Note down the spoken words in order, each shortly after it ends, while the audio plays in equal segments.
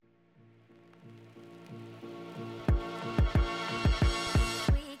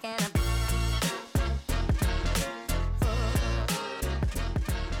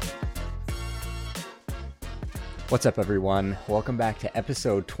What's up, everyone? Welcome back to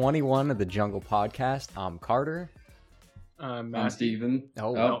episode 21 of the Jungle Podcast. I'm Carter. I'm Steven.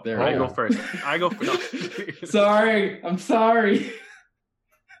 There I go first. I go first. Sorry. I'm sorry.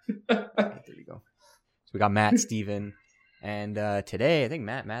 There you go. So we got Matt, Steven, and today I think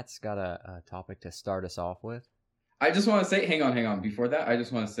Matt's got a topic to start us off with. I just want to say, hang on. Before that, I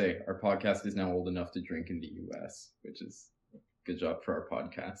just want to say our podcast is now old enough to drink in the U.S., which is good job for our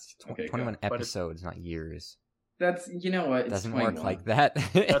podcast. Okay, 21 episodes, not years. That's, you know what? It's Doesn't 21. work like that.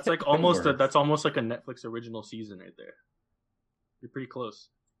 That's like almost that's almost like a Netflix original season right there. You're pretty close.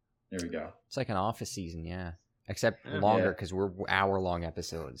 There we go. It's like an Office season, yeah. Except longer because we're hour-long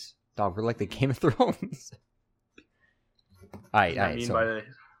episodes. Dog, we're like the Game of Thrones. Okay, sorry.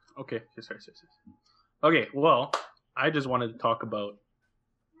 Okay, well, I just wanted to talk about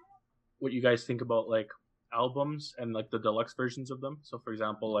what you guys think about like albums and like the deluxe versions of them. So, for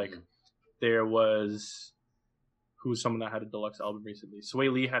example, like there was someone that had a deluxe album recently. Sway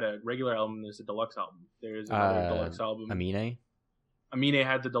Lee had a regular album. There's a deluxe album. There's another deluxe album. Amine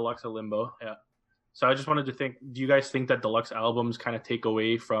had the deluxe of Limbo. Yeah. So I just wanted to think, do you guys think that deluxe albums kind of take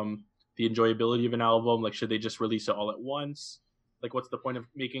away from the enjoyability of an album? Like, should they just release it all at once? Like, what's the point of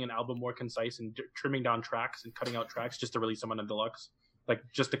making an album more concise and trimming down tracks and cutting out tracks just to release them on a deluxe? Like,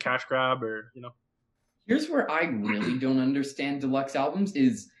 just a cash grab or, you know? Here's where I really don't understand deluxe albums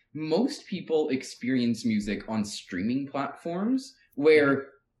is most people experience music on streaming platforms where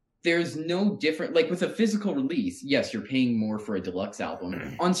there's no different, like with a physical release, yes, you're paying more for a deluxe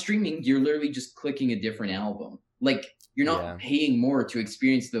album. On streaming, you're literally just clicking a different album. Like, you're not paying more to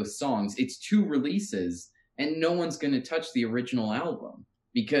experience those songs. It's two releases, and no one's going to touch the original album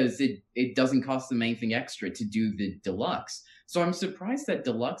because it doesn't cost them anything extra to do the deluxe. So I'm surprised that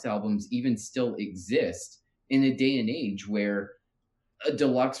deluxe albums even still exist in a day and age where a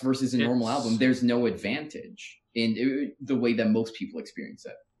deluxe versus a normal album, there's no advantage in the way that most people experience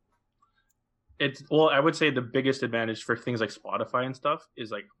it. I would say the biggest advantage for things like Spotify and stuff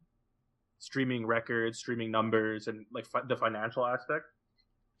is like streaming records, streaming numbers, and like the financial aspect.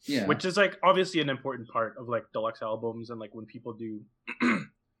 Yeah. Which is like obviously an important part of like deluxe albums and like when people do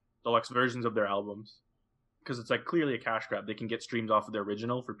deluxe versions of their albums. Because it's like clearly a cash grab. They can get streams off of their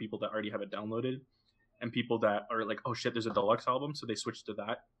original for people that already have it downloaded. And people that are like, oh shit, there's a deluxe album, so they switch to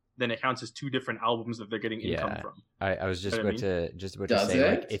that. Then it counts as two different albums that they're getting income from. I was just about to say,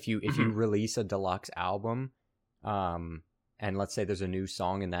 like, if you release a deluxe album, and let's say there's a new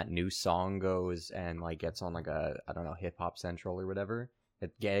song and that new song goes and like gets on like a, I don't know, Hip Hop Central or whatever.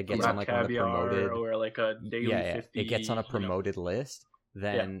 It gets on like one of the promoted, or like a daily 50. It gets on a promoted list.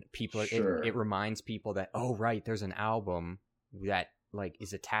 Then people, it reminds people that, oh right, there's an album that like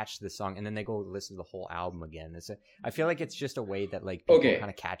is attached to the song, and then they go listen to the whole album again. I feel like it's just a way that like people kind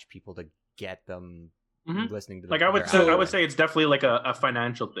of catch people to get them listening to like I would say it's definitely like a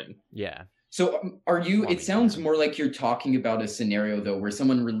financial thing. Yeah. So it sounds more like you're talking about a scenario though where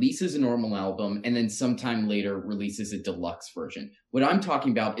someone releases a normal album and then sometime later releases a deluxe version. What I'm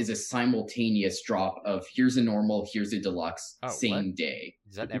talking about is a simultaneous drop of here's a normal, here's a deluxe, same day.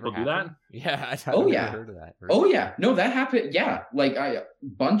 Does that people ever happen? Do that? Yeah. I've never heard of that. Oh yeah. No, that happened. Yeah. Like a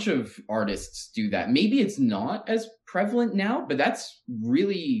bunch of artists do that. Maybe it's not as prevalent now, but that's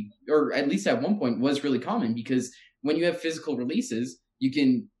really, or at least at one point was really common because when you have physical releases, you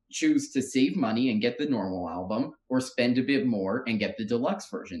can choose to save money and get the normal album or spend a bit more and get the deluxe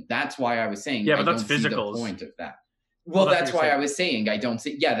version. That's why I was saying but that's physicals. See the point of that. Well, that's why I was saying I don't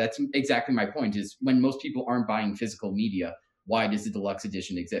see. Yeah, that's exactly my point is when most people aren't buying physical media, why does the deluxe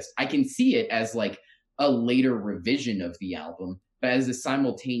edition exist? I can see it as like a later revision of the album, but as a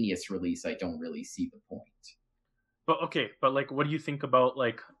simultaneous release, I don't really see the point. But like, what do you think about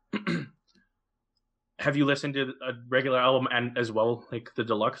like have you listened to a regular album and as well like the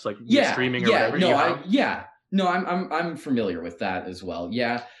deluxe, like streaming or whatever? I'm familiar with that as well.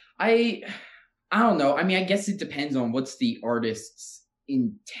 Yeah, I don't know. I mean, I guess it depends on what's the artist's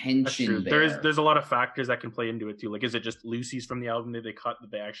intention. There's a lot of factors that can play into it too. Like, is it just loosies from the album that they cut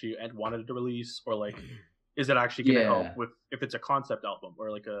that they actually wanted to release, or like, is it actually going to help with if it's a concept album or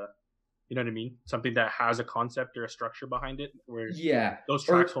like a, you know what I mean, something that has a concept or a structure behind it, where those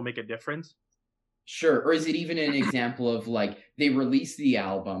tracks will make a difference. Sure. Or is it even an example of like they released the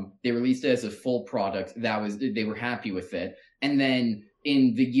album, they released it as a full product, they were happy with it, and then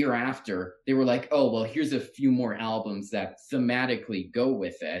in the year after they were like, oh well, here's a few more albums that thematically go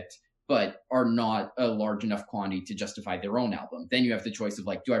with it but are not a large enough quantity to justify their own album. Then you have the choice of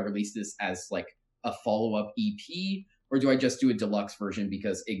like, do I release this as like a follow-up EP or do I just do a deluxe version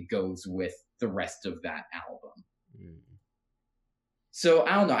because it goes with the rest of that album? So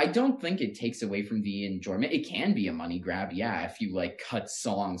I don't know. I don't think it takes away from the enjoyment. It can be a money grab, yeah, if you like cut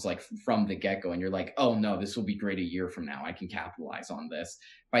songs like from the get-go and you're like, oh no, this will be great a year from now. I can capitalize on this.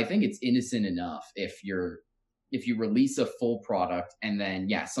 But I think it's innocent enough if you release a full product and then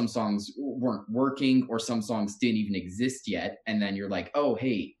yeah, some songs weren't working or some songs didn't even exist yet, and then you're like, oh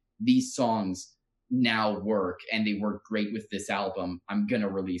hey, these songs now work and they work great with this album. I'm gonna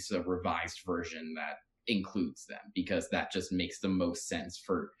release a revised version that includes them because that just makes the most sense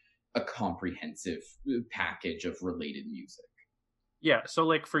for a comprehensive package of related music. Yeah, so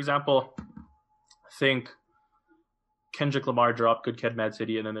like for example, think Kendrick Lamar dropped Good Kid, Mad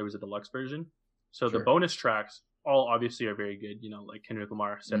City, and then there was a deluxe version. So the bonus tracks all obviously are very good. You know, like Kendrick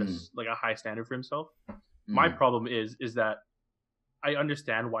Lamar set like a high standard for himself. My problem is that I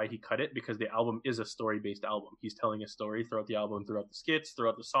understand why he cut it because the album is a story-based album. He's telling a story throughout the album, throughout the skits,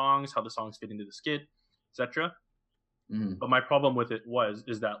 throughout the songs, how the songs fit into the skit, etc. But my problem with it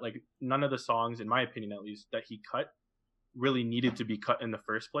is that like none of the songs, in my opinion at least, that he cut really needed to be cut in the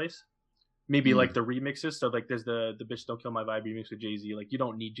first place. Maybe like the remixes. So like there's the Bitch Don't Kill My Vibe remix with Jay-Z. Like you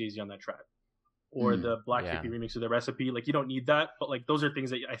don't need Jay-Z on that track. Or the Black Hippie remix of The Recipe. Like you don't need that. But like those are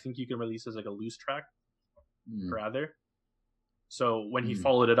things that I think you can release as like a loose track rather. So when he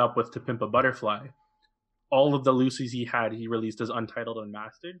followed it up with To Pimp a Butterfly, all of the loosies he had, he released as untitled and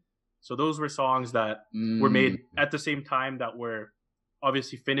mastered. So those were songs that were made at the same time that were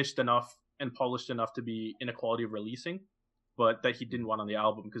obviously finished enough and polished enough to be in a quality of releasing, but that he didn't want on the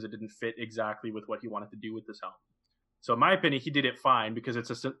album because it didn't fit exactly with what he wanted to do with this album. So in my opinion, he did it fine because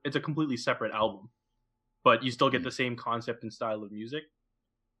it's a completely separate album, but you still get the same concept and style of music.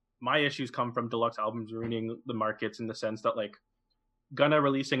 My issues come from deluxe albums ruining the markets in the sense that like Gunna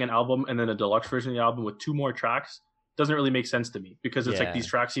releasing an album and then a deluxe version of the album with 2 more tracks doesn't really make sense to me because it's like these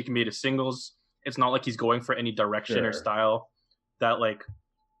tracks he can make as singles. It's not like he's going for any direction or style that like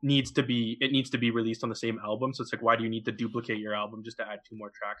needs to be released on the same album. So it's like, why do you need to duplicate your album just to add 2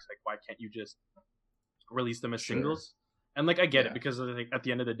 more tracks? Like, why can't you just release them as singles? And like I get it because I think at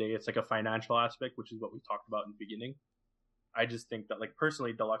the end of the day it's like a financial aspect, which is what we talked about in the beginning. I just think that like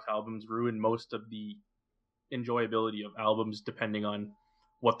personally deluxe albums ruin most of the enjoyability of albums depending on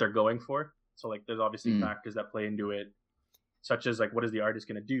what they're going for. So like there's obviously factors that play into it, such as like what is the artist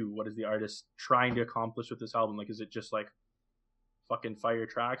going to do? What is the artist trying to accomplish with this album? Like is it just like fucking fire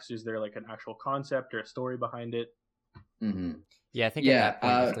tracks? Is there like an actual concept or a story behind it? Yeah, I think at that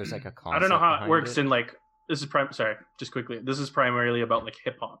point, if there's like a concept, I don't know how it works in like this is primarily about like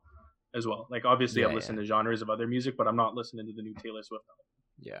hip hop as well. Like obviously I've listened to genres of other music, but I'm not listening to the new Taylor Swift album.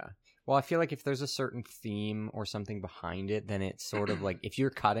 Yeah. Well, I feel like if there's a certain theme or something behind it, then it's sort of like if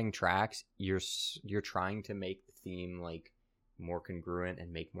you're cutting tracks, you're trying to make the theme like more congruent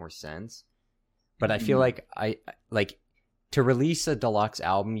and make more sense. But I feel like I like to release a deluxe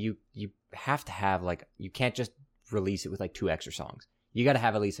album, you have to have like you can't just release it with like 2 extra songs. You got to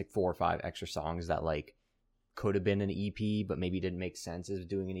have at least like 4 or 5 extra songs that like could have been an EP, but maybe didn't make sense as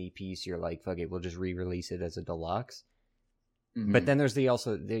doing an EP. So you're like, fuck it, we'll just re-release it as a deluxe. But then there's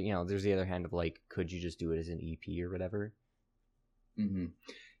there's the other hand of like, could you just do it as an EP or whatever?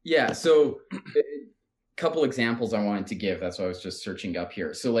 Yeah. So a couple examples I wanted to give. That's why I was just searching up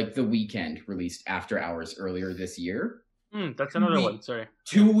here. So like The Weeknd released After Hours earlier this year. That's another one. Sorry.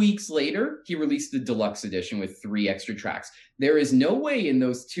 2 weeks later, he released the deluxe edition with 3 extra tracks. There is no way in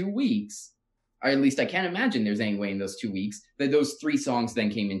those 2 weeks, or at least I can't imagine there's any way in those 2 weeks that those 3 songs then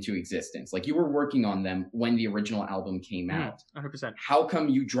came into existence. Like you were working on them when the original album came out. 100%. How come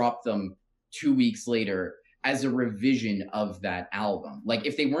you dropped them 2 weeks later as a revision of that album? Like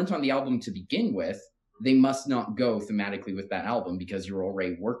if they weren't on the album to begin with, they must not go thematically with that album because you're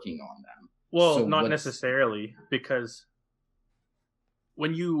already working on them. Well, so not necessarily, because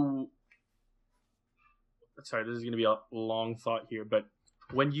when you... Sorry, this is going to be a long thought here, but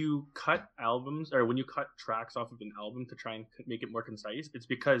when you cut albums or when you cut tracks off of an album to try and make it more concise, it's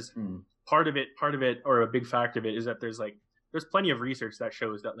because part of it, or a big factor of it is that there's plenty of research that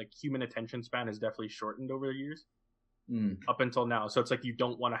shows that like human attention span has definitely shortened over the years up until now. So it's like you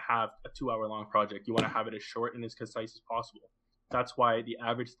don't want to have a 2-hour long project. You want to have it as short and as concise as possible. That's why the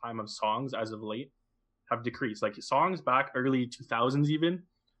average time of songs as of late have decreased. Like songs back early 2000s even,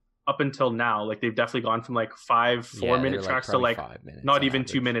 up until now, like they've definitely gone from like 4-minute tracks to like not even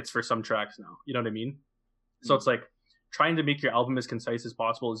 2 minutes for some tracks now. You know what I mean? So it's like trying to make your album as concise as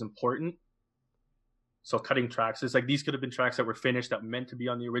possible is important. So cutting tracks is like these could have been tracks that were finished that meant to be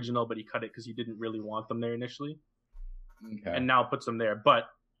on the original, but he cut it because he didn't really want them there initially. And now puts them there. But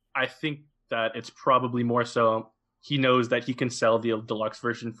I think that it's probably more so he knows that he can sell the deluxe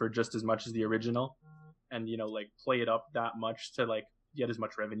version for just as much as the original, and like play it up that much to like get as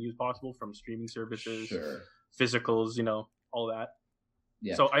much revenue as possible from streaming services, Sure. physicals, you know, all that.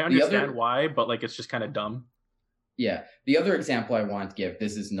 Yeah. So I understand why, but like it's just kind of dumb. Yeah. The other example I want to give,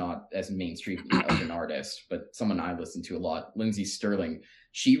 this is not as mainstream of an artist, but someone I listen to a lot, Lindsey Sterling.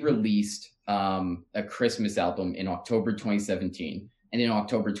 She released a Christmas album in October 2017, and in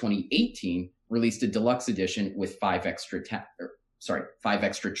October 2018 released a deluxe edition with 5 extra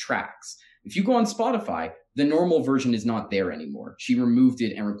tracks. If you go on Spotify, the normal version is not there anymore. She removed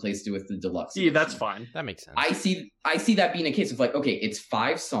it and replaced it with the deluxe edition. That's fine. That makes sense. I see that being a case of like, okay, it's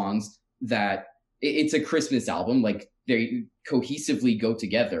 5 songs that it's a Christmas album, like they cohesively go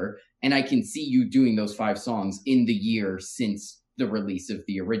together, and I can see you doing those 5 songs in the year since the release of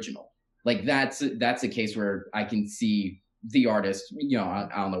the original. Like that's a case where I can see the artist, you know, I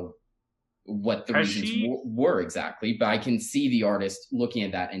don't know what the reasons were exactly, but I can see the artist looking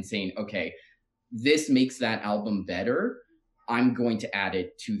at that and saying, okay, this makes that album better. I'm going to add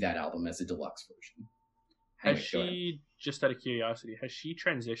it to that album as a deluxe version. Has she, just out of curiosity, has she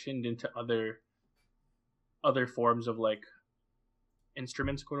transitioned into other forms of like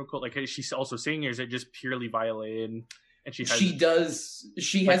instruments, quote unquote? Like, is she also singing, or is it just purely violin? And she has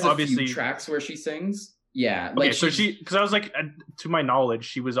a few tracks where she sings. Yeah. Okay, like so because I was like, to my knowledge,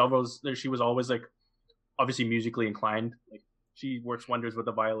 she was always like obviously musically inclined. Like she works wonders with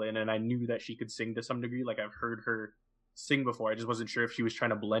the violin, and I knew that she could sing to some degree. Like I've heard her sing before. I just wasn't sure if she was trying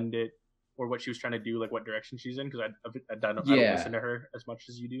to blend it or what she was trying to do, like what direction she's in, because I don't listen to her as much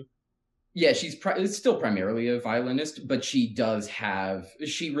as you do. Yeah, she's still primarily a violinist, but she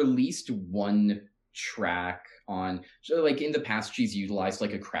released 1 track on, so like in the past she's utilized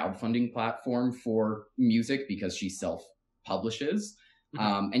like a crowdfunding platform for music because she self-publishes.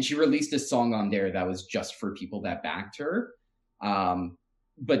 Mm-hmm. And she released a song on there that was just for people that backed her.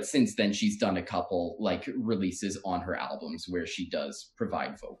 But since then she's done a couple like releases on her albums where she does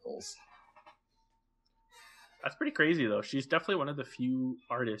provide vocals. That's pretty crazy though. She's definitely one of the few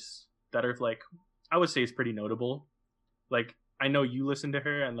artists that are like, I would say is pretty notable. Like I know you listen to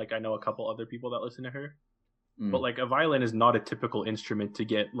her, and like I know a couple other people that listen to her. But like a violin is not a typical instrument to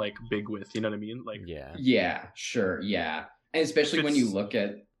get like big with, you know what I mean? Like yeah, sure, yeah. And especially when you look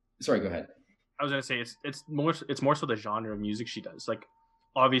at, sorry, go ahead. I was gonna say it's more so the genre of music she does. Like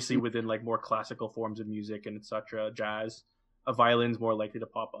obviously within like more classical forms of music and etc., jazz, a violin's more likely to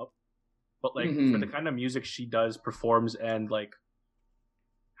pop up. But like for the kind of music she does, performs, and like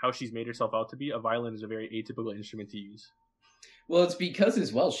how she's made herself out to be, a violin is a very atypical instrument to use. Well, it's because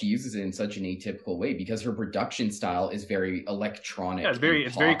as well she uses it in such an atypical way because her production style is very electronic. Yeah, it's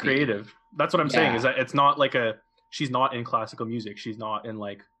very creative. That's what I'm saying, is that it's not like she's not in classical music. She's not in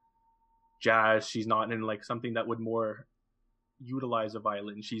like jazz. She's not in like something that would more utilize a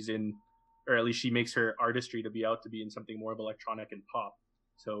violin. She's in, or at least she makes her artistry to be in something more of electronic and pop.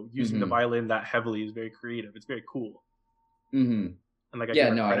 So using the violin that heavily is very creative. It's very cool. Mm-hmm. And like I give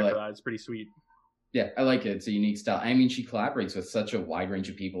her credit for that. It's pretty sweet. Yeah, I like it. It's a unique style. I mean, she collaborates with such a wide range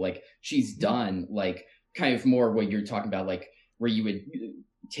of people. Like she's done like kind of more what you're talking about, like where you would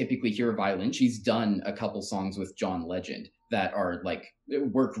typically hear a violin. She's done a couple songs with John Legend that are like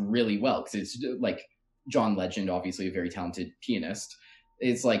work really well because it's like John Legend, obviously a very talented pianist.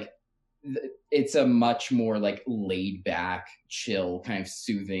 It's like it's a much more like laid back, chill, kind of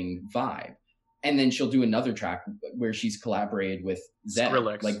soothing vibe. And then she'll do another track where she's collaborated with Zedd,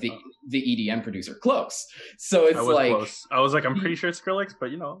 Skrillex, like the EDM producer. Close. So it's like close. I was like, I'm pretty sure it's Skrillex, but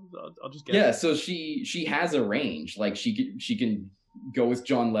you know, I'll just guess. Yeah. So she has a range. Like she can go with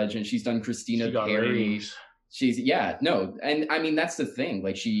John Legend. She's done Christina Perri. And I mean that's the thing.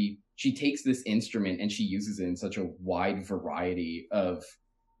 Like she takes this instrument and she uses it in such a wide variety of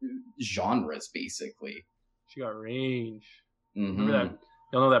genres. Basically, she got range. Mm-hmm. Remember that?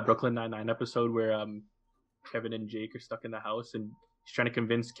 You'll know that Brooklyn Nine-Nine episode where Kevin and Jake are stuck in the house and he's trying to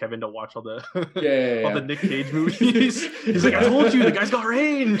convince Kevin to watch all the all the Nick Cage movies. He's like, I told you, the guy's got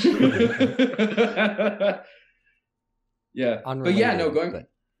range. Yeah. Unrelated, but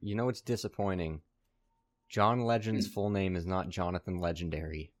you know what's disappointing? John Legend's full name is not Jonathan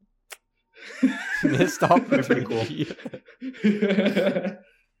Legendary. Missed opportunity.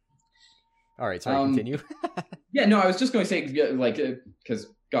 All right, sorry, continue. Yeah, no, I was just going to say, like, because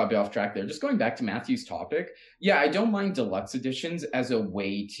got a bit off track there. Just going back to Matthew's topic, yeah, I don't mind deluxe editions as a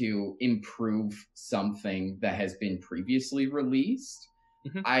way to improve something that has been previously released.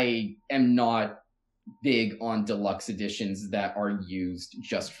 Mm-hmm. I am not big on deluxe editions that are used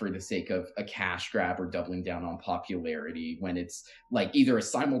just for the sake of a cash grab or doubling down on popularity when it's like either a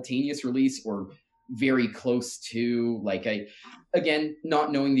simultaneous release or very close to, like, again,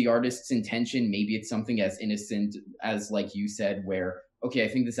 not knowing the artist's intention, maybe it's something as innocent as, like you said, where, okay, I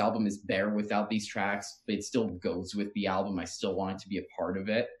think this album is better without these tracks, but it still goes with the album. I still want it to be a part of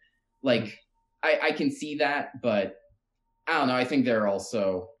it. Like, I can see that, but I don't know. I think there are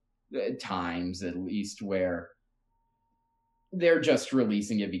also times, at least, where they're just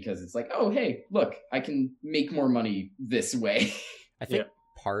releasing it because it's like, oh, hey, look, I can make more money this way. I think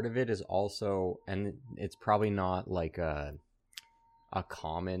part of it is also, and it's probably not like a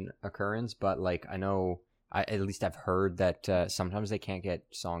common occurrence, but like I know, at least I've heard that sometimes they can't get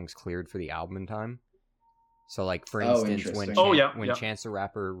songs cleared for the album in time. So like, for instance, when Chance the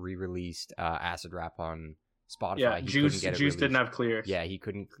Rapper re-released Acid Rap on Spotify, Juice didn't have clear. Yeah, he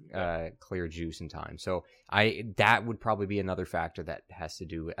couldn't clear Juice in time. So that would probably be another factor that has to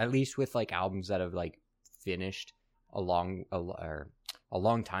do at least with like albums that have like finished a long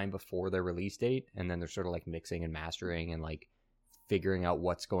time before their release date, and then they're sort of like mixing and mastering and like figuring out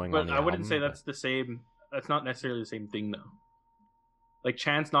what's going on. But I wouldn't say that's the same. That's not necessarily the same thing though. Like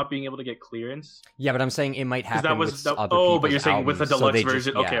Chance not being able to get clearance. Yeah, but I'm saying it might happen with other but you're saying albums, with the deluxe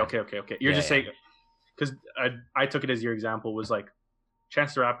version. Just, Okay. You're just saying, because I took it as your example was like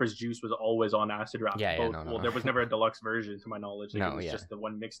Chance the Rapper's Juice was always on Acid Rap. No. Well, there was never a deluxe version to my knowledge. Like, it was just the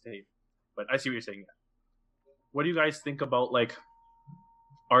one mixtape. But I see what you're saying. What do you guys think about like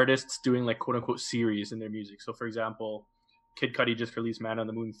artists doing like quote unquote series in their music? So for example, Kid Cudi just released Man on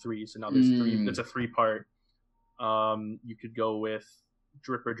the Moon 3, so now there's three. It's a 3-part. You could go with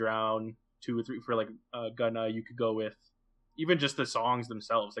Drip or Drown 2 or 3 for like Gunna. You could go with even just the songs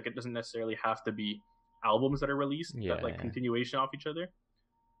themselves. Like it doesn't necessarily have to be albums that are released that like continuation off each other.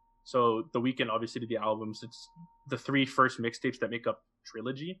 So The Weeknd obviously did the albums. It's the 3 first mixtapes that make up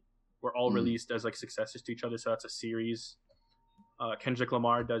Trilogy were all released as like successors to each other, so that's a series. Kendrick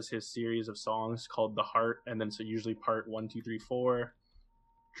Lamar does his series of songs called The Heart, and then so usually part 1, 2, 3, 4.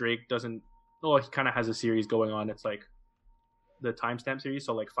 Drake doesn't. Well, he kind of has a series going on. It's like the timestamp series,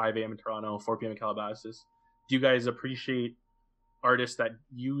 so like 5 a.m. in Toronto, 4 p.m. in Calabasas. Do you guys appreciate artists that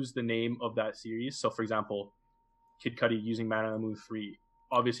use the name of that series? So, for example, Kid Cudi using Man on the Moon 3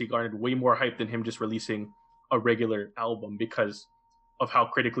 obviously garnered way more hype than him just releasing a regular album because of how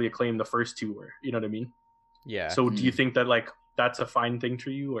critically acclaimed the first 2 were. You know what I mean? Yeah. So, do you think that like that's a fine thing for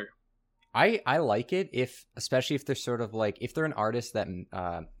you, or? I like it especially if they're sort of like, if they're an artist that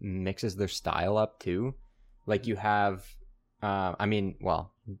mixes their style up too. Like you have,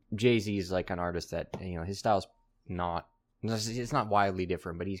 Jay-Z is like an artist that, his style's it's not wildly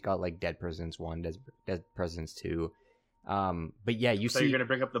different, but he's got like Dead Presidents 1, Dead Presidents 2. But yeah, you're gonna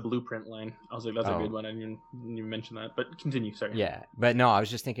bring up the Blueprint line. I was like, that's a good one. I didn't even mention that, but continue. Sorry. Yeah, but no, I was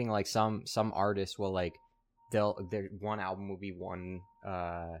just thinking like some artists will like their one album will be one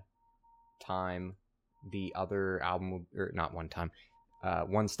time, the other album will, or not one time,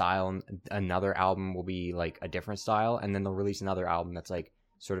 one style, and another album will be like a different style, and then they'll release another album that's like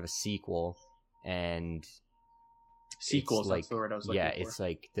sort of a sequel, and sequels like, that's the word I was looking for. It's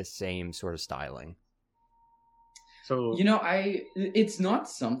like the same sort of styling. So it's not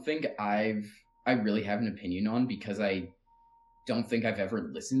something I really have an opinion on, because I don't think I've ever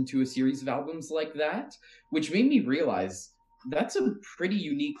listened to a series of albums like that, which made me realize that's a pretty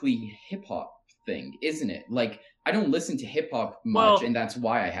uniquely hip-hop thing, isn't it? Like, I don't listen to hip-hop much, and that's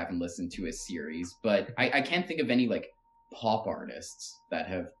why I haven't listened to a series, but I can't think of any like pop artists that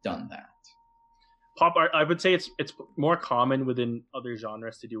have done that. Pop art, I would say it's more common within other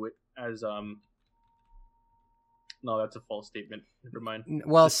genres to do it as no, that's a false statement. Never mind.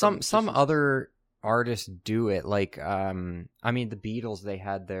 Well, some other artists do it. Like, the Beatles, they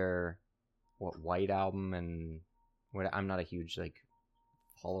had their White Album, and I'm not a huge like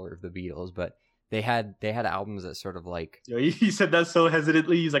follower of the Beatles, but they had albums that sort of like. Yo, he said that so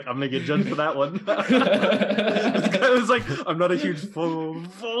hesitantly. He's like, I'm gonna get judged for that one. I was like, I'm not a huge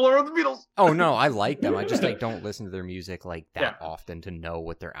follower of the Beatles. Oh no, I like them. I just like don't listen to their music like that often to know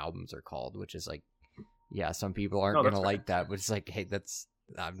what their albums are called, which is like. Yeah, some people aren't gonna like that, but it's like, hey,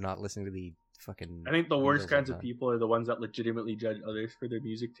 I'm not listening to the fucking. I think the worst kinds of people are the ones that legitimately judge others for their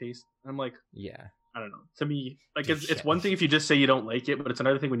music taste. I'm like, yeah, I don't know. To me, like it's one thing if you just say you don't like it, but it's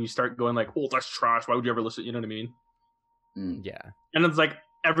another thing when you start going like, oh, that's trash. Why would you ever listen? You know what I mean? Yeah. And it's like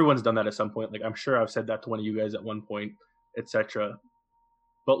everyone's done that at some point. Like I'm sure I've said that to one of you guys at one point, etc.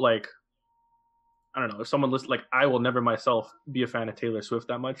 But like. I don't know, if someone listens, like, I will never myself be a fan of Taylor Swift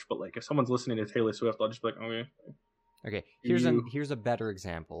that much, but, like, if someone's listening to Taylor Swift, I'll just be like, okay. Okay, here's a better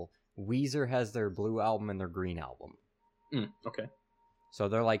example. Weezer has their Blue album and their Green album. Okay. So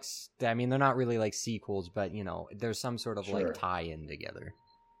they're, like, they're not really, like, sequels, but, there's some sort of, like, tie-in together.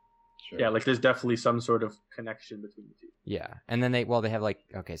 Sure. Yeah, like there's definitely some sort of connection between the two. Yeah, and then they have like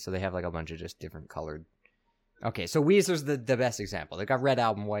so they have like a bunch of just different colored. Okay, so Weezer's the best example. They got red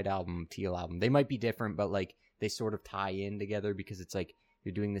album, white album, teal album. They might be different, but like they sort of tie in together because it's like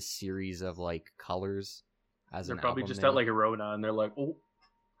you're doing this series of like colors. As they're an probably album just name. at like a Rona, and they're like, oh,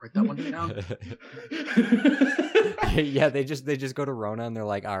 write that one down. Yeah, they just go to Rona and they're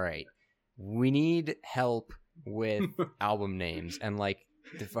like, all right, we need help with album names, and like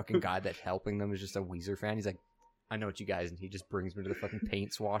the fucking guy that's helping them is just a Weezer fan. He's like, I know what you guys, and he just brings me to the fucking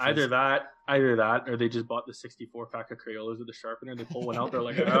paint swatches. Either that, or they just bought the 64 pack of Crayolas with a sharpener. They pull one out. They're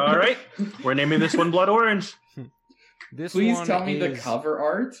like, all right, we're naming this one Blood Orange. Please tell me the cover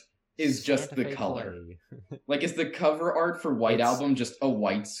art is just the color. Like, is the cover art for White Album just a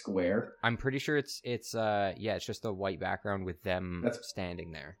white square? I'm pretty sure it's just a white background with them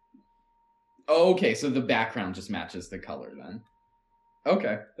standing there. Oh, okay, so the background just matches the color then.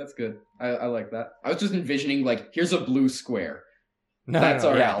 Okay, that's good. I like that. I was just envisioning like, here's a blue square. That's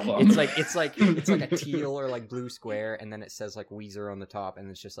our album. It's like a teal or like blue square, and then it says like Weezer on the top, and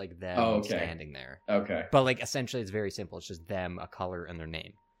it's just like them standing there. Okay. But like essentially, it's very simple. It's just them, a color, and their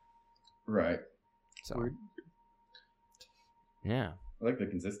name. Right. So. Yeah. I like the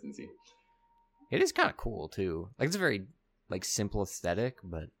consistency. It is kind of cool too. Like it's a very like simple aesthetic,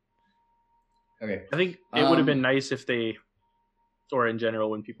 but. Okay. I think it would have been nice if they, or in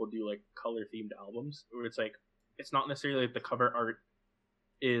general, when people do like color themed albums, where it's like, it's not necessarily like the cover art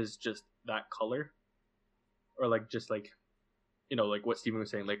is just that color, or like just like, you know, like what Steven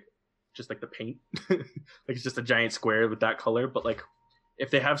was saying, like just like the paint, like it's just a giant square with that color. But like, if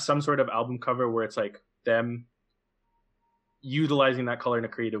they have some sort of album cover where it's like them utilizing that color in a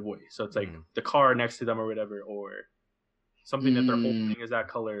creative way, so it's like the car next to them or whatever, or something that their whole thing is that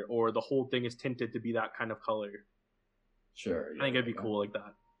color, or the whole thing is tinted to be that kind of color. Sure. I think it'd be cool like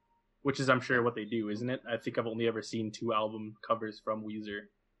that. Which is, I'm sure, what they do, isn't it? I think I've only ever seen 2 album covers from Weezer,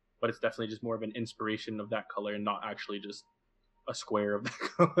 but it's definitely just more of an inspiration of that color and not actually just a square of that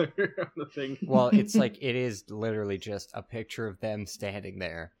color on the thing. Well, it's like, it is literally just a picture of them standing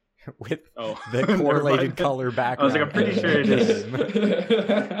there with the correlated color background. I was like, I'm pretty sure it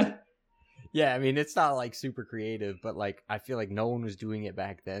is. Yeah, I mean, it's not like super creative, but like, I feel like no one was doing it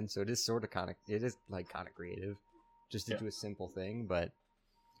back then, so it is sort of kind of creative just to do a simple thing, but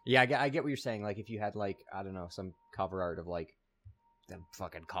yeah, I get what you're saying. Like, if you had, like, I don't know, some cover art of, like, the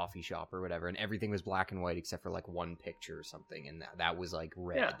fucking coffee shop or whatever, and everything was black and white except for, like, one picture or something, and that was, like,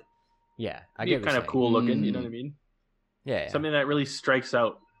 red. Yeah, I get what kind you're of cool looking, you know what I mean? Yeah. Something that really strikes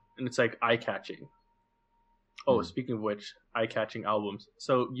out, and it's, like, eye-catching. Oh, speaking of which, eye-catching albums.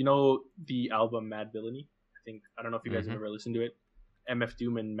 So, you know the album Mad Villainy? I don't know if you guys have ever listened to it. MF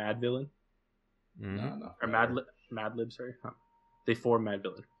Doom and Mad Villain? No. Or Madlib, sorry. Huh. They formed Mad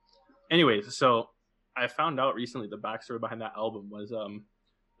Villain. Anyways, so I found out recently the backstory behind that album was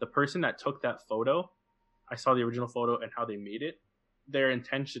the person that took that photo. I saw the original photo and how they made it. Their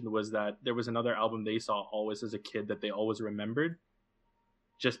intention was that there was another album they saw always as a kid that they always remembered,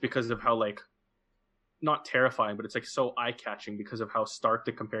 just because of how, like, not terrifying, but it's like so eye-catching because of how stark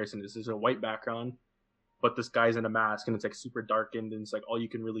the comparison is. There's a white background, but this guy's in a mask, and it's like super darkened, and it's like all you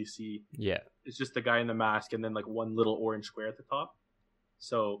can really see. Yeah, it's just the guy in the mask, and then like one little orange square at the top.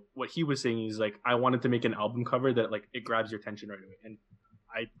 So what he was saying is like, I wanted to make an album cover that like it grabs your attention right away, and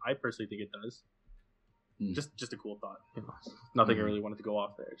I personally think it does. Just a cool thought. You know, nothing I really wanted to go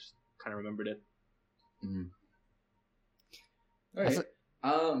off there. I just kind of remembered it. All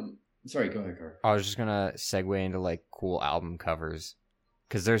right. Sorry, go ahead, Car. I was just gonna segue into like cool album covers,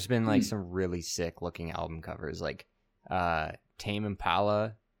 because there's been like some really sick looking album covers, like Tame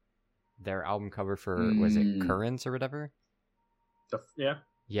Impala, their album cover for was it Currents or whatever?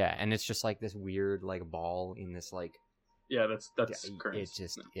 Yeah, and it's just like this weird like ball in this like that's Currents. It's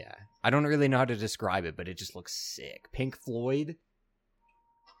just I don't really know how to describe it, but it just looks sick. Pink Floyd.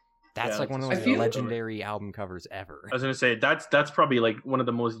 That's like one of those legendary album covers ever. I was gonna say that's probably like one of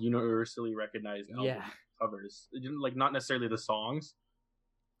the most universally recognized album covers. Like not necessarily the songs.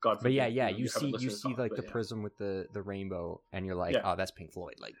 But you see like the prism with the rainbow, and you're like, oh, that's Pink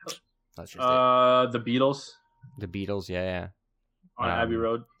Floyd. Like that's just it. The Beatles. The Beatles, yeah. On Abbey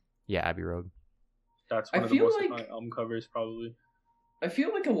Road. Yeah, Abbey Road. That's one of the most iconic album covers, probably. I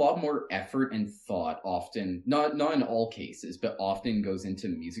feel like a lot more effort and thought often, not in all cases, but often goes into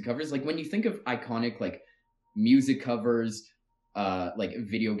music covers. Like when you think of iconic like music covers, like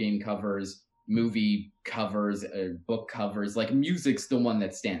video game covers, movie covers, book covers, like music's the one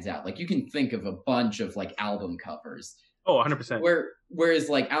that stands out. Like you can think of a bunch of like album covers. Oh, 100%. Whereas,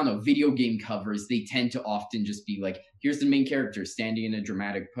 like, I don't know, video game covers, they tend to often just be like, here's the main character standing in a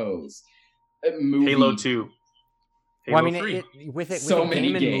dramatic pose. Halo 2. Halo 3. With so a many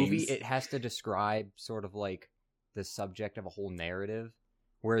game and games. movie, it has to describe sort of like the subject of a whole narrative.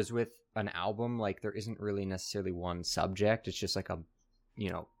 Whereas with an album, like, there isn't really necessarily one subject. It's just like a,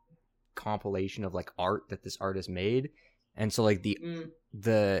 compilation of like art that this artist made. And so like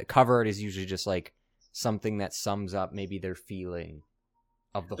the cover art is usually just like something that sums up maybe their feeling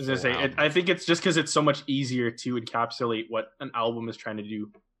of the whole album. I think it's just because it's so much easier to encapsulate what an album is trying to do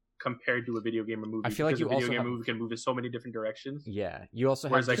compared to a video game or movie. I feel like a video game or movie can move in so many different directions. Yeah, you also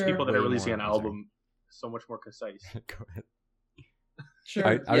whereas have like people that are releasing an album, so much more concise. Go ahead.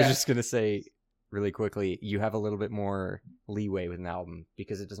 Sure. I was just gonna say really quickly, you have a little bit more leeway with an album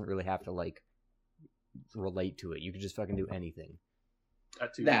because it doesn't really have to like relate to it. You can just fucking do anything.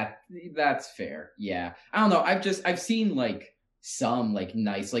 That's fair. Yeah, I don't know. I've seen like some like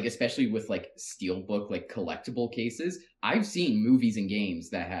nice, like especially with like steelbook like collectible cases. I've seen movies and games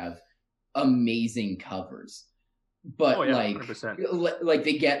that have amazing covers, but 100%. like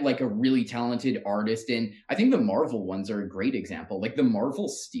they get like a really talented artist in. I think the Marvel ones are a great example. Like the Marvel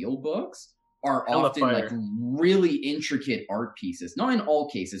steelbooks are often like really intricate art pieces. Not in all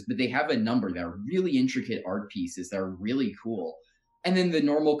cases, but they have a number that are really intricate art pieces that are really cool. And then the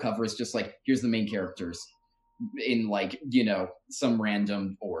normal cover is just like, here's the main characters in like, some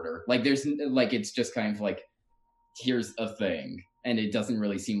random order. Like there's like, it's just kind of like, here's a thing. And it doesn't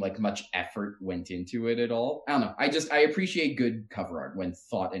really seem like much effort went into it at all. I don't know. I appreciate good cover art when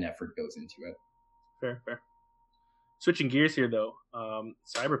thought and effort goes into it. Fair. Switching gears here though,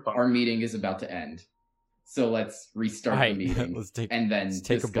 Cyberpunk. Our meeting is about to end. So let's restart the meeting. Let's take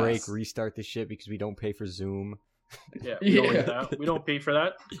a break, restart the shit because we don't pay for Zoom. Yeah, we don't pay for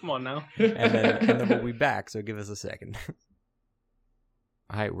that. Come on now. and then we'll be back, so give us a second.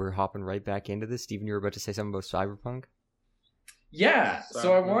 All right, we're hopping right back into this. Steven, you were about to say something about Cyberpunk? Yeah,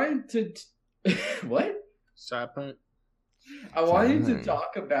 so I wanted to... What? Cyberpunk. I wanted to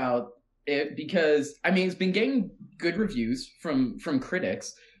talk about it because, it's been getting good reviews from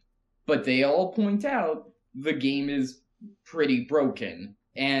critics, but they all point out the game is pretty broken.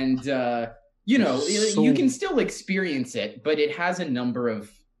 And... you can still experience it, but it has a number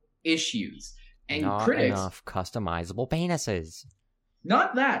of issues. And not critics... enough customizable penises.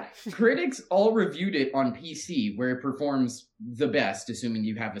 Not that. Critics all reviewed it on PC, where it performs the best, assuming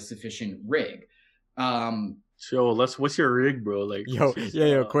you have a sufficient rig. What's your rig, bro? Like,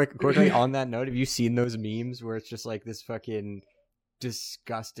 quickly on that note, have you seen those memes where it's just like this fucking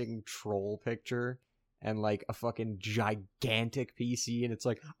disgusting troll picture? And like a fucking gigantic PC, and it's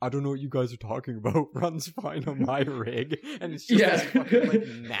like, I don't know what you guys are talking about. Runs fine on my rig, and it's just this fucking like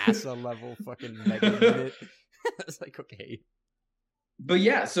NASA level fucking mega unit. It's like, okay, but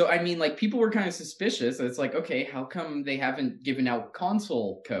yeah. So like people were kind of suspicious. It's like, okay, how come they haven't given out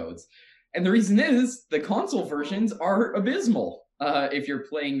console codes? And the reason is the console versions are abysmal. If you're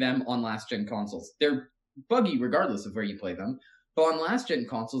playing them on last gen consoles, they're buggy regardless of where you play them. But on last gen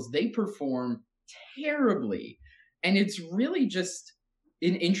consoles, they perform terribly. And it's really just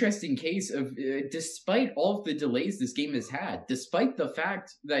an interesting case of despite all of the delays this game has had, despite the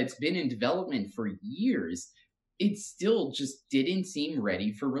fact that it's been in development for years, it still just didn't seem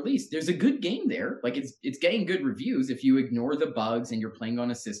ready for release. There's a good game there. Like it's getting good reviews if you ignore the bugs and you're playing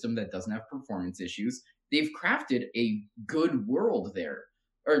on a system that doesn't have performance issues. They've crafted a good world there.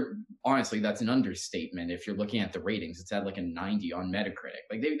 Or honestly, that's an understatement. If you're looking at the ratings, it's at like a 90 on Metacritic.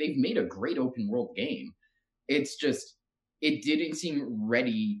 Like they've made a great open world game. It's just, it didn't seem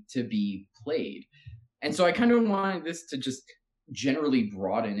ready to be played. And so I kind of wanted this to just generally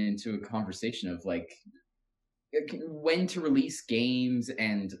broaden into a conversation of like when to release games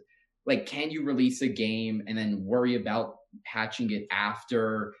and like, can you release a game and then worry about patching it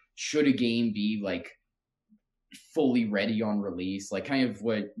after? Should a game be like fully ready on release? Like kind of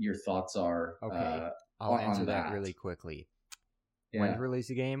what your thoughts are. Okay, I'll answer that really quickly. Yeah. When to release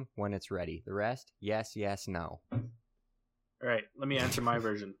a game? When it's ready. The rest? Yes, no. All right, let me answer my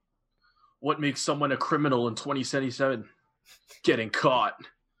version. What makes someone a criminal in 2077? Getting caught.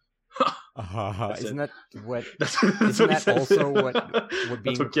 Isn't that what? Isn't that also what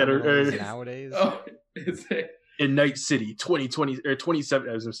being a criminal is nowadays? Oh, is it? In Night City, 2020 or 27.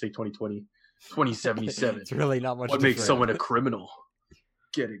 I was going to say 2020. 2077. It's really not much. What makes someone a criminal?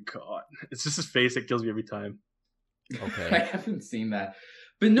 Getting caught. It's just his face that kills me every time. Okay. I haven't seen that.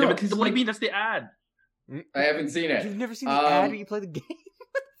 But no, what do you mean? That's the ad. I haven't seen it. You've never seen the ad when you play the game?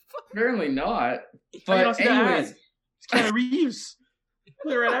 Apparently not. But anyways. It's Keanu Reeves.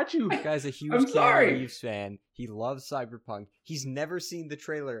 Flew right at you. This guy's a huge I'm sorry. Keanu Reeves fan. He loves Cyberpunk. He's never seen the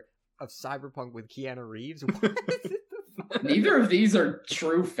trailer of Cyberpunk with Keanu Reeves. Neither of these are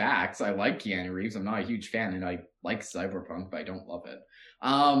true facts. I like Keanu Reeves. I'm not a huge fan, and I like Cyberpunk, but I don't love it.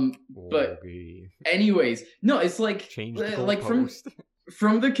 But anyways, no, it's like Change the like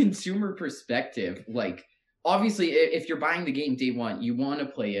from the consumer perspective, like obviously if you're buying the game day one, you want to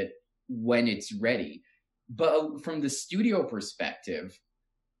play it when it's ready. But from the studio perspective,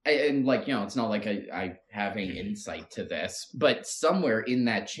 and like, you know, it's not like I have any insight to this, but somewhere in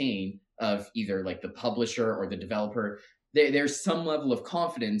that chain of either like the publisher or the developer, there's some level of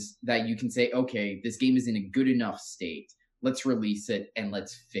confidence that you can say, okay, this game is in a good enough state. Let's release it and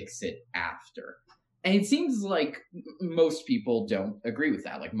let's fix it after. And it seems like most people don't agree with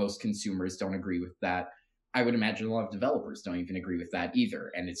that. Like most consumers don't agree with that. I would imagine a lot of developers don't even agree with that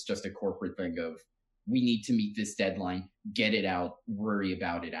either. And it's just a corporate thing of, we need to meet this deadline, get it out, worry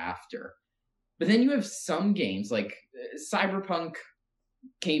about it after. But then you have some games like Cyberpunk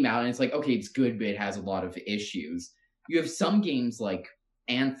came out and it's like, okay, it's good, but it has a lot of issues. You have some games like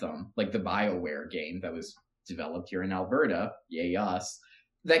Anthem, like the BioWare game that was developed here in Alberta, yay us,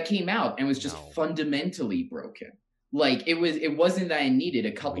 that came out and was just fundamentally broken. Like it wasn't that it needed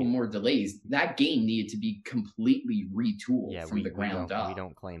a couple more delays. That game needed to be completely retooled from the ground up. We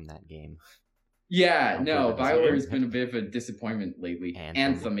don't claim that game. Yeah, no, BioWare has been a bit of a disappointment lately.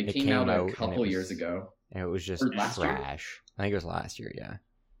 Anthem, it came out a couple years ago. And it was just trash. I think it was last year, yeah.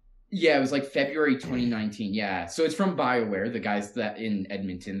 Yeah, it was like February 2019, yeah. So it's from BioWare, the guys that in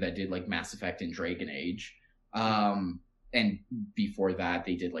Edmonton that did like Mass Effect and Dragon Age. And before that,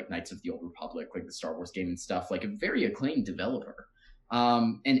 they did like Knights of the Old Republic, like the Star Wars game and stuff, like a very acclaimed developer.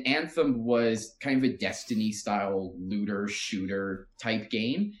 And Anthem was kind of a Destiny-style looter shooter type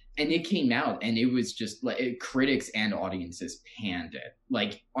game. And it came out and it was just like critics and audiences panned it.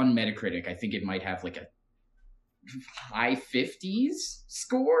 Like on Metacritic, I think it might have like a high 50s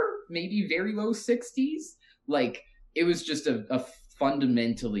score, maybe very low 60s. Like it was just a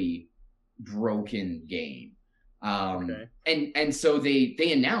fundamentally broken game. And so they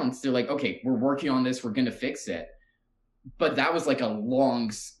announced, they're like, okay, we're working on this, we're gonna fix it. But that was like a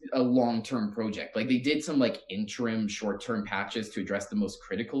long-term project. Like they did some like interim short-term patches to address the most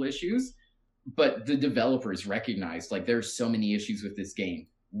critical issues, but the developers recognized like there's so many issues with this game,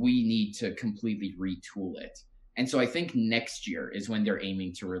 we need to completely retool it. And so I think next year is when they're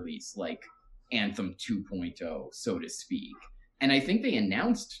aiming to release like Anthem 2.0, so to speak. And I think they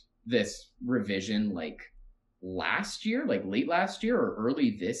announced this revision like last year, like late last year or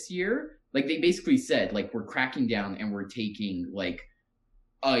early this year. Like they basically said, like, we're cracking down and we're taking like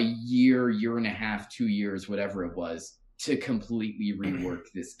a year and a half, 2 years, whatever it was, to completely rework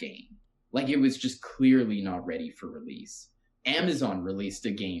this game. Like it was just clearly not ready for release. Amazon released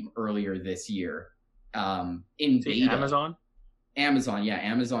a game earlier this year in beta. Amazon, yeah.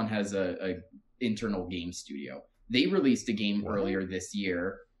 Amazon has a internal game studio. They released a game earlier this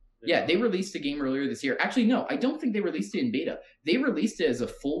year. Yeah, they released a game earlier this year. Actually, no, I don't think they released it in beta. They released it as a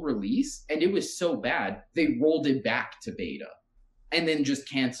full release, and it was so bad, they rolled it back to beta and then just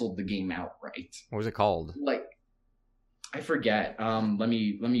canceled the game outright. What was it called? Like, I forget. Let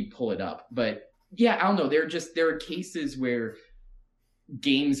me pull it up. But yeah, I don't know. There are cases where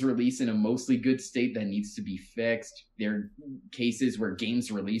games release in a mostly good state that needs to be fixed. There are cases where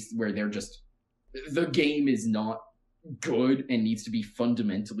games release where the game is not good and needs to be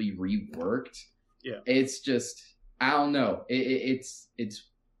fundamentally reworked. Yeah, it's just, I don't know. It's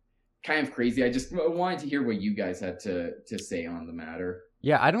kind of crazy. I just wanted to hear what you guys had to say on the matter.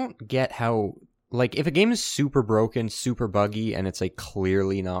 Yeah, I don't get how, like, if a game is super broken, super buggy, and it's like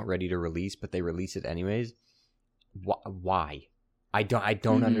clearly not ready to release, but they release it anyways, why? I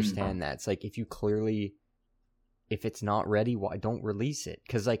don't understand that. It's like, if it's not ready, why don't release it?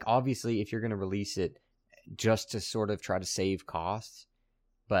 Because like obviously if you're gonna release it just to sort of try to save costs,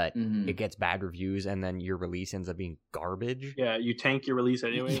 but it gets bad reviews and then your release ends up being garbage. Yeah, you tank your release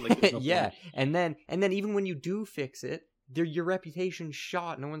anyway. Like, no yeah, and then even when you do fix it, your reputation's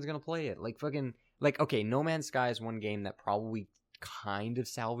shot. No one's gonna play it. Like fucking, like, okay, No Man's Sky is one game that probably kind of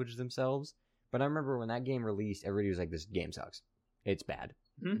salvaged themselves, but I remember when that game released, everybody was like, "This game sucks. It's bad."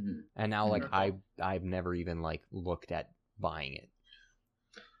 Mm-hmm. And now, like, I've never even like looked at buying it.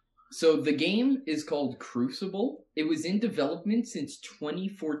 So the game is called Crucible. It was in development since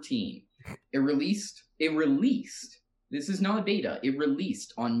 2014. It released, this is not a beta, it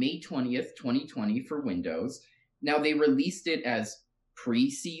released on May 20th, 2020 for Windows. Now they released it as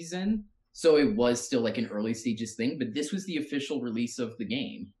pre-season, so it was still like an early stages thing, but this was the official release of the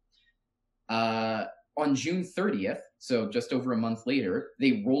game. On June 30th, so just over a month later,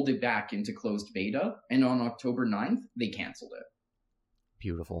 they rolled it back into closed beta, and on October 9th, they canceled it.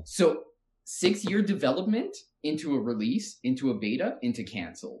 Beautiful. So 6-year development into a release, into a beta, into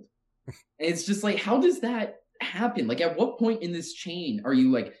canceled. And it's just like, how does that happen? Like, at what point in this chain are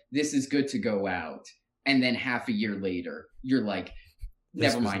you like, this is good to go out, and then half a year later, you're like,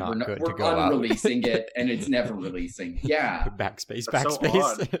 never mind, we're unreleasing it, and it's never releasing. Yeah. Backspace.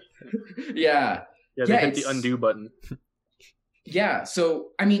 So yeah. Yeah, they hit the undo button. Yeah, so,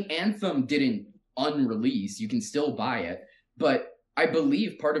 I mean, Anthem didn't unrelease. You can still buy it. But I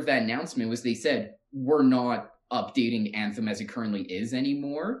believe part of that announcement was they said, we're not updating Anthem as it currently is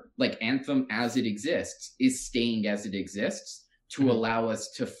anymore. Like, Anthem as it exists is staying as it exists to allow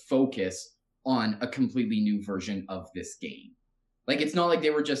us to focus on a completely new version of this game. Like, it's not like they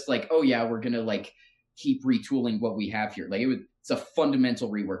were just like, oh yeah, we're gonna like keep retooling what we have here. Like, it's a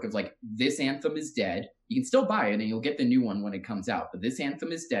fundamental rework of like, this Anthem is dead. You can still buy it and you'll get the new one when it comes out, but this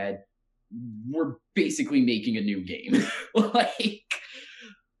Anthem is dead. We're basically making a new game. Like,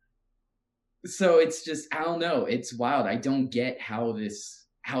 so it's just, I don't know. It's wild. I don't get how this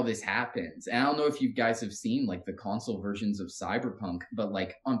happens. And I don't know if you guys have seen like the console versions of Cyberpunk, but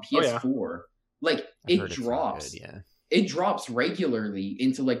like on PS4, like it drops. It drops regularly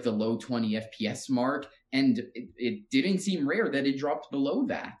into like the low 20 FPS mark, and it didn't seem rare that it dropped below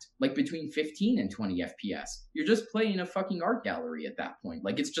that, like between 15 and 20 FPS. You're just playing a fucking art gallery at that point.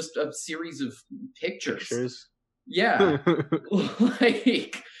 Like, it's just a series of pictures. Yeah.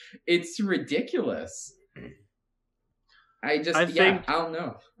 Like, it's ridiculous. I don't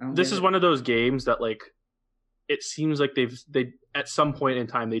know. This is one of those games that, like, it seems like they at some point in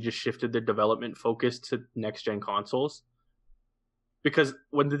time they just shifted their development focus to next gen consoles. Because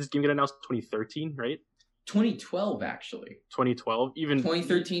when did this game get announced? 2013, right? 2012, actually. 2012, even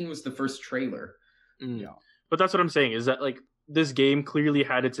 2013 was the first trailer. Yeah, but that's what I'm saying is that like this game clearly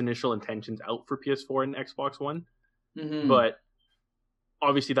had its initial intentions out for PS4 and Xbox One, but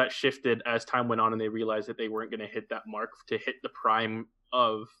obviously that shifted as time went on, and they realized that they weren't going to hit that mark to hit the prime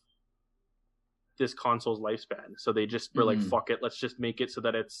of this console's lifespan. So they just were like, fuck it, let's just make it so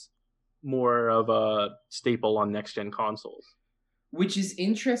that it's more of a staple on next gen consoles. Which is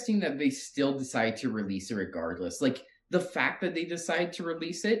interesting that they still decide to release it regardless. Like, the fact that they decide to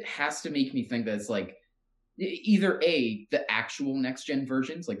release it has to make me think that it's like either A, the actual next gen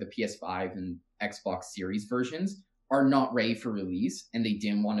versions, like the PS5 and Xbox Series versions, are not ready for release, and they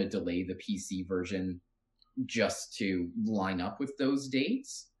didn't want to delay the PC version just to line up with those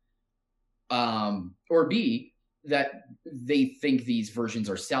dates. Or B, that they think these versions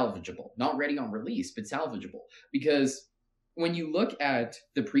are salvageable. Not ready on release, but salvageable. Because when you look at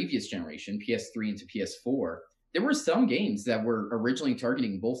the previous generation, PS3 into PS4, there were some games that were originally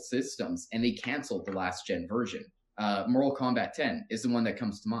targeting both systems, and they canceled the last gen version. Mortal Kombat 10 is the one that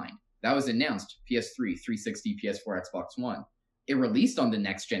comes to mind. That was announced PS3, 360, PS4, Xbox One. It released on the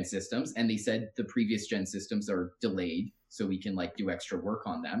next gen systems, and they said the previous gen systems are delayed, so we can like do extra work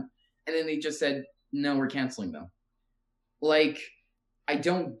on them. And then they just said, no, we're canceling them. Like, I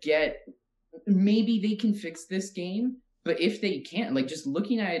don't get, maybe they can fix this game, but if they can't, like, just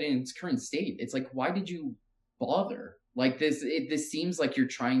looking at it in its current state, it's like, why did you bother? Like, this seems like you're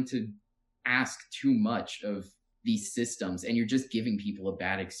trying to ask too much of these systems, and you're just giving people a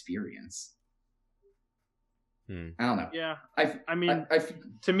bad experience. I don't know. Yeah. I mean,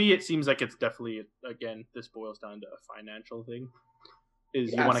 to me, it seems like it's definitely, again, this boils down to a financial thing.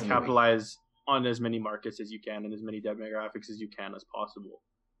 Is you want to capitalize on as many markets as you can and as many demographics as you can as possible.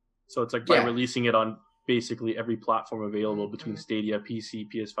 So it's like by releasing it on basically every platform available between Stadia, PC,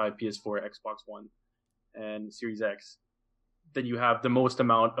 PS5, PS4, Xbox One, and Series X, then you have the most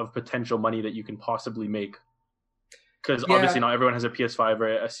amount of potential money that you can possibly make. Because obviously not everyone has a PS5 or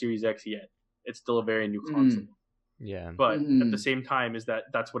a Series X yet. It's still a very new console. Yeah. But at the same time is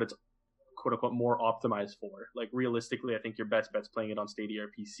that's what it's quote unquote more optimized for. Like realistically, I think your best bet's playing it on Stadia or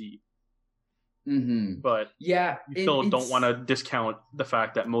PC. But you still don't want to discount the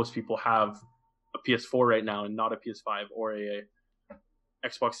fact that most people have a PS4 right now and not a PS5 or a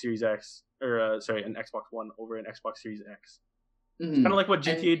Xbox Series X or an Xbox One over an Xbox Series X. It's kind of like what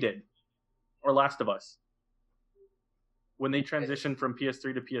GTA did or Last of Us. When they transitioned from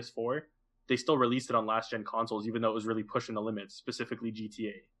PS3 to PS4, they still released it on last gen consoles, even though it was really pushing the limits, specifically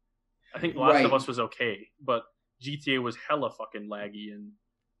GTA. I think Last of Us was okay, but GTA was hella fucking laggy and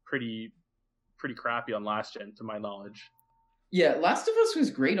pretty crappy on last gen, to my knowledge. Yeah, Last of Us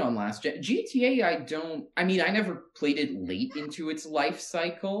was great on last gen. GTA, I never played it late into its life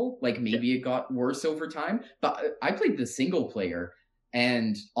cycle. Like, maybe it got worse over time. But I played the single player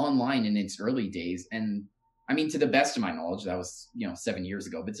and online in its early days, and I mean, to the best of my knowledge, that was 7 years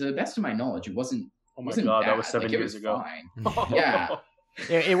ago. But to the best of my knowledge, it wasn't. Oh my wasn't god, bad. that was 7 like, years ago. Fine. Yeah.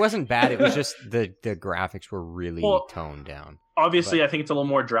 It wasn't bad. It was just the graphics were really toned down. Obviously, I think it's a little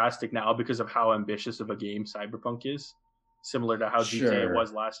more drastic now because of how ambitious of a game Cyberpunk is, similar to how GTA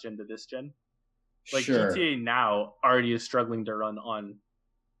was last gen to this gen. Like GTA now already is struggling to run on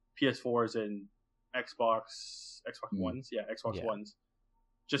PS4s and Xbox Ones, Xbox Ones,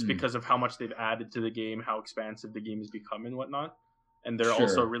 just because of how much they've added to the game, how expansive the game has become, and whatnot. And they're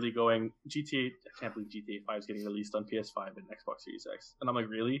also really going GTA. I can't believe GTA 5 is getting released on PS5 and Xbox Series X. And I'm like,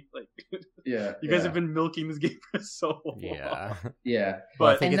 really? Like, you guys have been milking this game for so long. Yeah.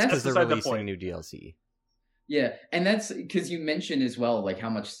 But I think it's because they're releasing new DLC. Yeah, and that's because you mentioned as well, like how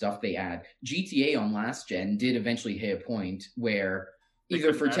much stuff they add. GTA on last gen did eventually hit a point where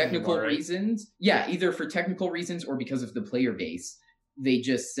either for technical reasons, or because of the player base, they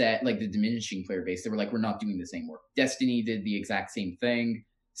just said, like, the diminishing player base, they were like, we're not doing this anymore. Destiny did the exact same thing.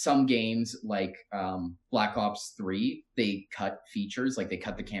 Some games, like Black Ops 3, they cut features, like they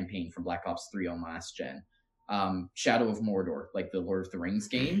cut the campaign from Black Ops 3 on last gen. Shadow of Mordor, like the Lord of the Rings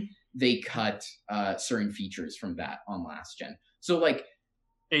game, they cut certain features from that on last gen. So, like,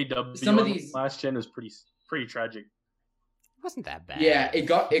 some of these last gen is pretty tragic. It wasn't that bad. Yeah, it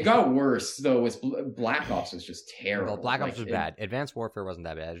got worse though. Black Ops was just terrible. Well, Black Ops was bad. Advanced Warfare wasn't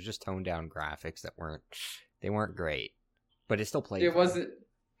that bad. It was just toned down graphics that weren't great, but it still played. It wasn't.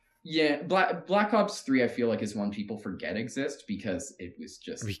 Yeah, Black Ops 3, I feel like, is one people forget exists because it was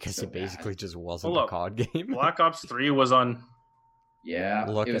just it basically just wasn't a COD game. Black Ops 3 was on. Yeah,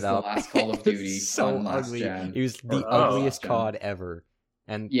 look it was up. The last Call of Duty. So ugly. It was the ugliest COD ever.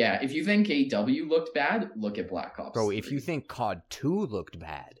 And yeah, if you think AW looked bad, look at Black Ops. Bro, 3. if you think COD 2 looked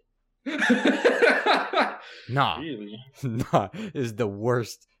bad, nah, really? Nah, is the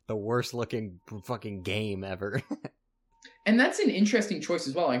worst looking fucking game ever. And that's an interesting choice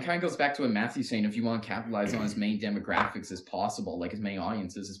as well. And kind of goes back to what Matthew's saying, if you want to capitalize on as many demographics as possible, like as many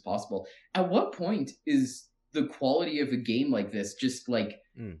audiences as possible, at what point is the quality of a game like this just like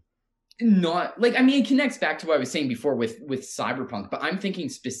not like, I mean, it connects back to what I was saying before with Cyberpunk, but I'm thinking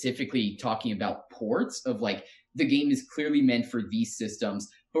specifically talking about ports of like the game is clearly meant for these systems,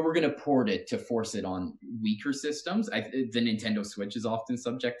 but we're going to port it to force it on weaker systems. The Nintendo Switch is often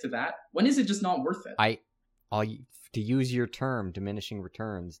subject to that. When is it just not worth it? To use your term, diminishing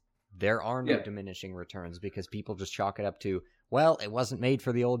returns, there are no diminishing returns because people just chalk it up to, well, it wasn't made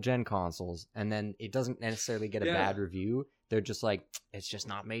for the old gen consoles, and then it doesn't necessarily get a bad review. They're just like, it's just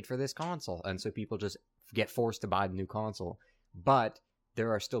not made for this console, and so people just get forced to buy the new console. But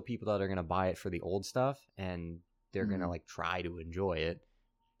there are still people that are going to buy it for the old stuff, and they're going to like try to enjoy it.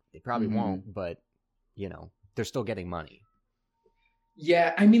 They probably won't, but they're still getting money.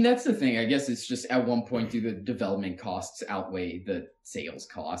 Yeah, I mean, that's the thing. I guess it's just at one point do the development costs outweigh the sales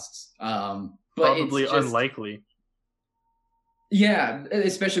costs? But probably it's just unlikely. Yeah,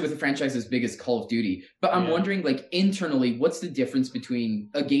 especially with a franchise as big as Call of Duty. But I'm wondering, like, internally, what's the difference between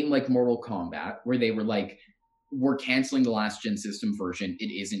a game like Mortal Kombat, where they were like, we're canceling the last gen system version,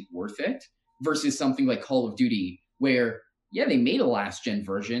 it isn't worth it, versus something like Call of Duty, where, yeah, they made a last gen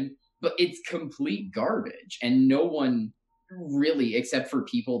version, but it's complete garbage, and no one really, except for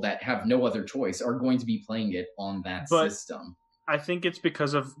people that have no other choice, are going to be playing it on that system. I think it's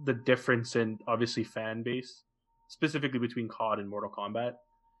because of the difference in, obviously, fan base, specifically between COD and Mortal Kombat,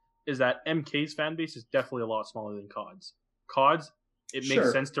 is that MK's fan base is definitely a lot smaller than COD's. COD's, it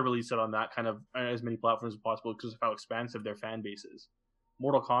makes sense to release it on that kind of, as many platforms as possible because of how expansive their fan base is.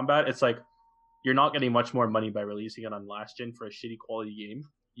 Mortal Kombat, it's like, you're not getting much more money by releasing it on last gen for a shitty quality game.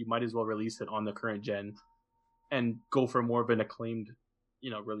 You might as well release it on the current gen and go for more of an acclaimed,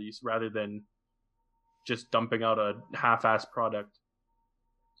 release rather than just dumping out a half-ass product.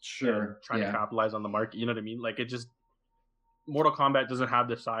 Trying to capitalize on the market. You know what I mean? Like, it just, Mortal Kombat doesn't have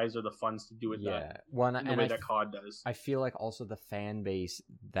the size or the funds to do it the way that COD does. I feel like also the fan base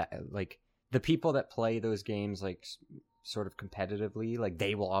that, like, the people that play those games, like, sort of competitively, like,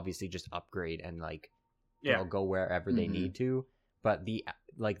 they will obviously just upgrade and, like, go wherever they need to. But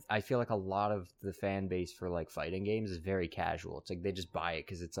I feel like a lot of the fan base for like fighting games is very casual. It's like they just buy it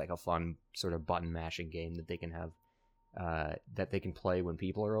because it's like a fun sort of button mashing game that they can have, that they can play when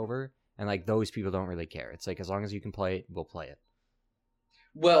people are over. And like those people don't really care. It's like as long as you can play it, we'll play it.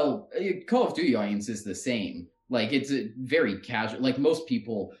 Well, Call of Duty audience is the same. Like it's a very casual. Like most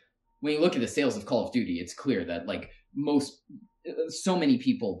people, when you look at the sales of Call of Duty, it's clear that like so many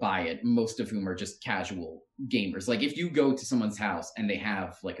people buy it, most of whom are just casual gamers. Like if you go to someone's house and they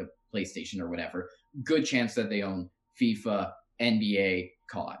have like a PlayStation or whatever, good chance that they own FIFA, NBA,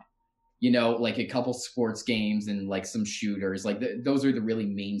 COD. like a couple sports games and like some shooters. Like those are the really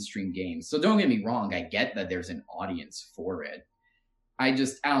mainstream games. So don't get me wrong, I get that there's an audience for it. I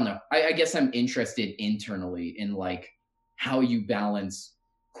don't know. I guess I'm interested internally in like how you balance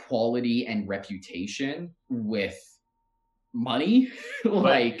quality and reputation with money.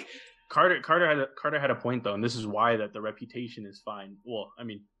 Like Carter had a point though, and this is why that the reputation is fine. Well, I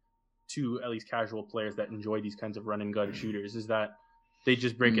mean, to at least casual players that enjoy these kinds of run and gun shooters, is that they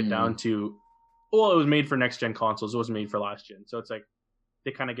just break it down to, well, it was made for next gen consoles, it wasn't made for last gen, so it's like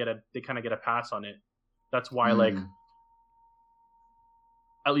they kind of get a pass on it. That's why like,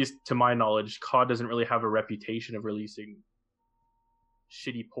 at least to my knowledge, COD doesn't really have a reputation of releasing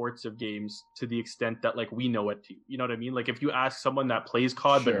shitty ports of games to the extent that like we know it to. You know what I mean? Like if you ask someone that plays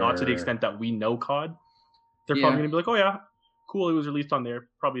COD, but not to the extent that we know COD, they're probably gonna be like, oh yeah, cool, it was released on there.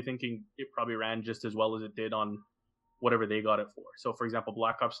 Probably thinking it probably ran just as well as it did on whatever they got it for. So for example,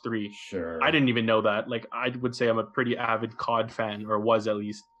 Black Ops 3, I didn't even know that. Like I would say I'm a pretty avid COD fan, or was at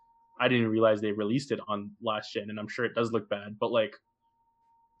least. I didn't realize they released it on last gen, and I'm sure it does look bad, but like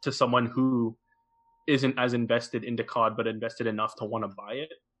to someone who isn't as invested into COD but invested enough to want to buy it,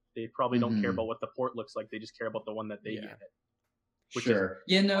 they probably don't care about what the port looks like. They just care about the one that they get. Which is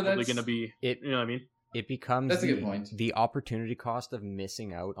probably going to be it. You know what I mean? It becomes that's a good point. The opportunity cost of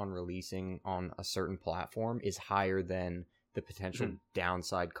missing out on releasing on a certain platform is higher than the potential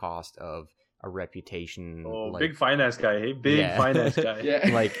downside cost of a reputation. Oh, like, big finance guy, hey, finance guy. Yeah,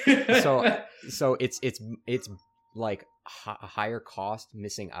 like so it's like a higher cost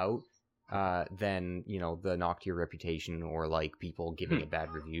missing out than the knock to your reputation or like people giving it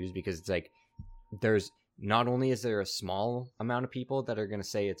bad reviews, because it's like there's not only is there a small amount of people that are going to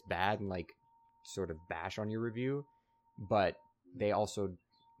say it's bad and like sort of bash on your review, but they also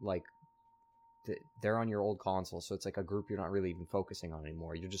like they're on your old console, so it's like a group you're not really even focusing on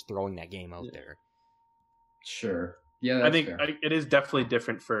anymore. You're just throwing that game out there. Sure. Yeah, that's I think fair. It is definitely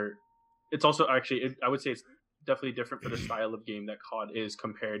different for. It's also actually I would say it's definitely different for the style of game that COD is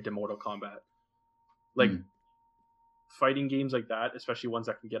compared to Mortal Kombat. Like fighting games like that, especially ones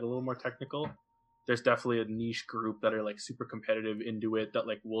that can get a little more technical, there's definitely a niche group that are like super competitive into it that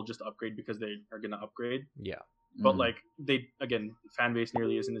like will just upgrade because they are going to upgrade. Yeah. But like fan base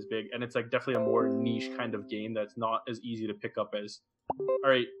nearly isn't as big, and it's like definitely a more niche kind of game that's not as easy to pick up as, all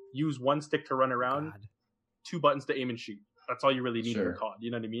right, use one stick to run around, 2 buttons to aim and shoot. That's all you really need for COD. You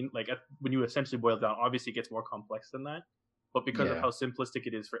know what I mean? Like when you essentially boil it down, obviously it gets more complex than that, but because of how simplistic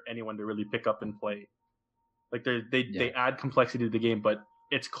it is for anyone to really pick up and play, like they add complexity to the game, but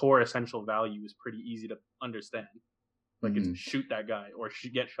its core essential value is pretty easy to understand. Like it's shoot that guy or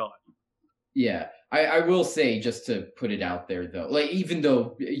get shot. Yeah, I will say, just to put it out there though, like even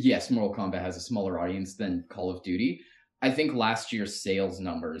though yes, Mortal Kombat has a smaller audience than Call of Duty, I think last year's sales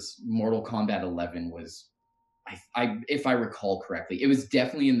numbers, Mortal Kombat 11 was, if I recall correctly, it was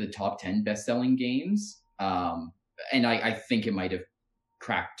definitely in the top 10 best-selling games, and I think it might have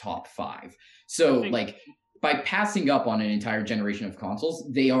cracked top 5. So like by passing up on an entire generation of consoles,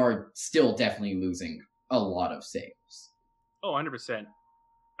 they are still definitely losing a lot of sales. Oh, 100%.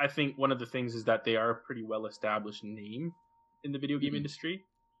 I think one of the things is that they are a pretty well-established name in the video game industry.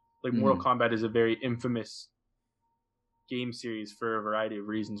 Like Mortal Kombat is a very infamous game series for a variety of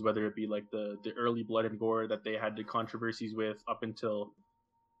reasons, whether it be like the early blood and gore that they had the controversies with up until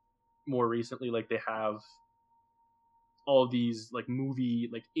more recently. Like they have all these like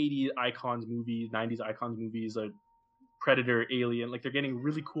 80s icons movies, 90s icons movies, like Predator, Alien, like they're getting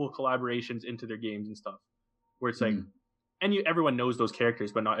really cool collaborations into their games and stuff, where it's like, and everyone knows those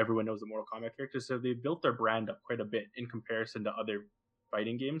characters, but not everyone knows the Mortal Kombat characters. So they've built their brand up quite a bit in comparison to other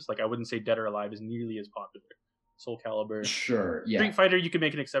fighting games. Like I wouldn't say Dead or Alive is nearly as popular. Soul Calibur. Sure, yeah. Street Fighter, you could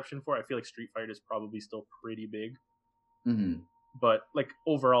make an exception for. I feel like Street Fighter is probably still pretty big. But like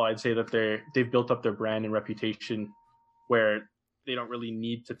overall, I'd say that they've built up their brand and reputation where they don't really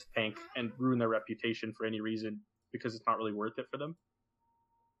need to tank and ruin their reputation for any reason because it's not really worth it for them.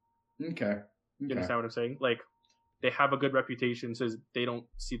 Okay. You understand what I'm saying? Like they have a good reputation, so they don't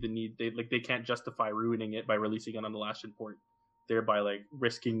see the need. They can't justify ruining it by releasing it on the last gen port, thereby like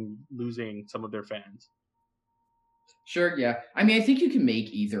risking losing some of their fans. Sure, yeah. I mean, I think you can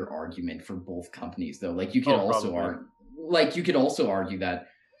make either argument for both companies, though. Like you could you could also argue that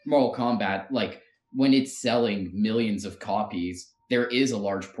Mortal Kombat, like when it's selling millions of copies, there is a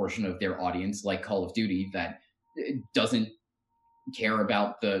large portion of their audience, like Call of Duty, that doesn't care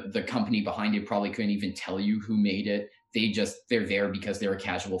about the company behind it, probably couldn't even tell you who made it. They're there because they're a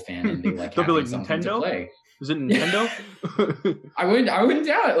casual fan and they like having something Nintendo? To play. Is it Nintendo? I wouldn't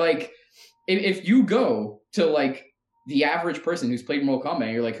doubt it. Like if you go to like the average person who's played Mortal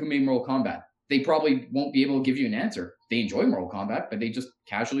Kombat, you're like, who made Mortal Kombat? They probably won't be able to give you an answer. They enjoy Mortal Kombat, but they just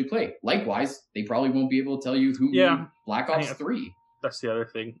casually play. Likewise, they probably won't be able to tell you who made Black Ops 3. That's the other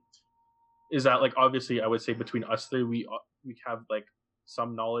thing. Is that, like, obviously I would say between us three, we have like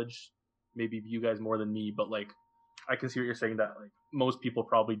some knowledge, maybe you guys more than me, but like I can see what you're saying, that like most people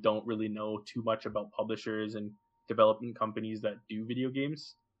probably don't really know too much about publishers and development companies that do video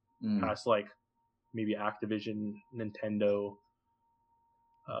games, past like maybe Activision, Nintendo,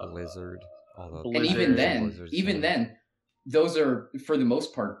 Blizzard. And even then, those are for the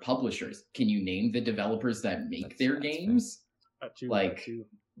most part publishers. Can you name the developers that make their games?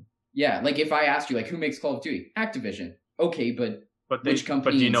 Yeah, like if I asked you, like, who makes Call of Duty? Activision. Okay, but which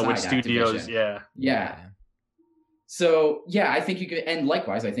company? But do you know which studios? Activision? Yeah. So yeah, I think you could, and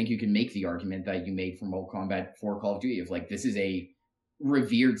likewise, I think you can make the argument that you made for Mortal Kombat for Call of Duty of like, this is a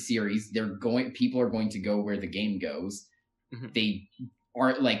revered series. People are going to go where the game goes. They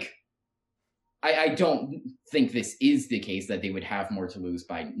aren't like. I don't think this is the case that they would have more to lose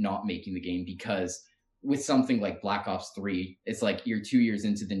by not making the game, because with something like Black Ops 3, it's like you're 2 years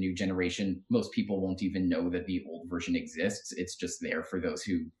into the new generation. Most people won't even know that the old version exists. It's just there for those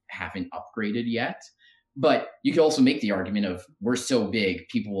who haven't upgraded yet. But you could also make the argument of, we're so big,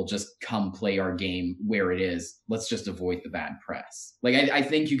 people will just come play our game where it is. Let's just avoid the bad press. Like, I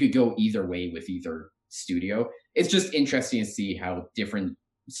think you could go either way with either studio. It's just interesting to see how different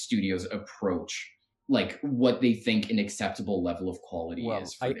studios approach like what they think an acceptable level of quality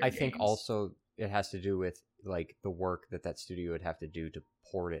is for I think also it has to do with like the work that studio would have to do to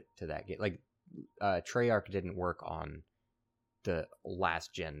port it to that game. Like Treyarch didn't work on the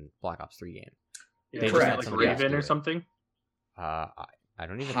last gen Black Ops 3 game. They just had like Raven or something. I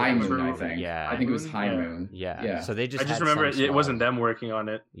don't even High Moon, I think. Yeah, I think it was High Moon. Yeah. So they just. I just remember it wasn't them working on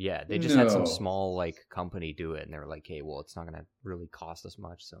it. Yeah, they just had some small like company do it, and they were like, "Hey, well, it's not gonna really cost us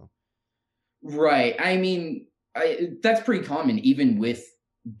much." So. Right. I mean, that's pretty common, even with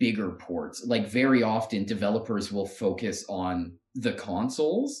bigger ports. Like very often, developers will focus on the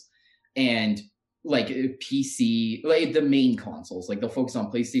consoles and like PC, like the main consoles. Like they'll focus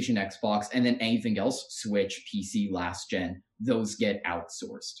on PlayStation, Xbox, and then anything else, Switch, PC, last gen. Those get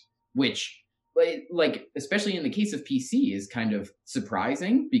outsourced, which, like, especially in the case of PC, is kind of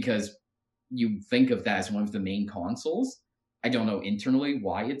surprising because you think of that as one of the main consoles. I don't know internally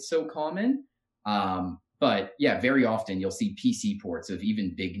why it's so common. But yeah, very often you'll see PC ports of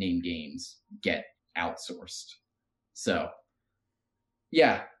even big name games get outsourced. So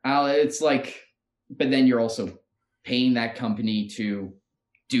yeah, it's like, but then you're also paying that company to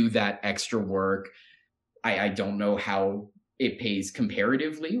do that extra work. I don't know how it pays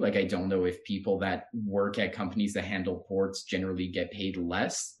comparatively. Like, I don't know if people that work at companies that handle ports generally get paid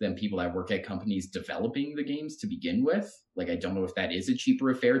less than people that work at companies developing the games to begin with. Like, I don't know if that is a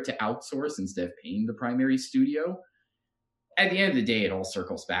cheaper affair to outsource instead of paying the primary studio. At the end of the day, it all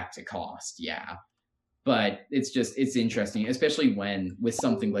circles back to cost, yeah. But it's interesting, especially when with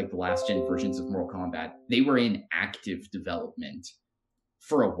something like the last gen versions of Mortal Kombat, they were in active development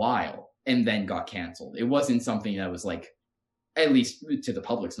for a while and then got canceled. It wasn't something that was like, at least to the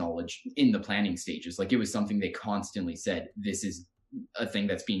public's knowledge, in the planning stages. Like, it was something they constantly said, this is a thing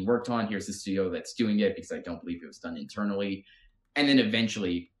that's being worked on. Here's the studio that's doing it, because I don't believe it was done internally. And then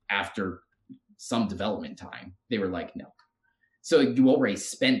eventually, after some development time, they were like, no. So you already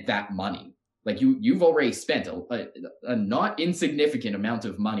spent that money. Like, you've already spent a not insignificant amount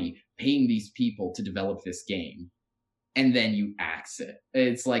of money paying these people to develop this game. And then you axe it.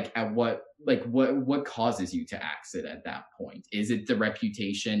 It's like, at what what causes you to axe it at that point? Is it the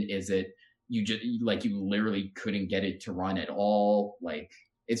reputation? Is it you literally couldn't get it to run at all? Like,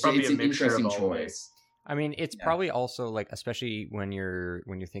 it's an interesting choice. I mean, it's probably also like, especially when you're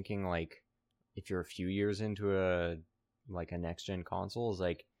thinking like, if you're a few years into a next gen console, is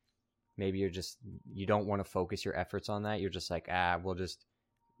like maybe you don't want to focus your efforts on that. You're just like, we'll just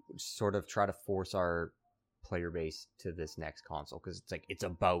sort of try to force our player base to this next console because it's like, it's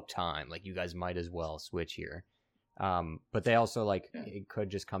about time. Like, you guys might as well switch here. But they also it could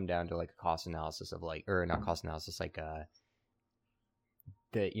just come down to like a cost analysis of like, or not cost analysis, like I'm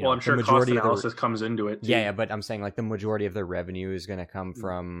sure the majority cost analysis comes into it too. Yeah, but I'm saying like the majority of their revenue is going to come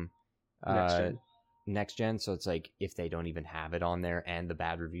from next gen. So it's like, if they don't even have it on there and the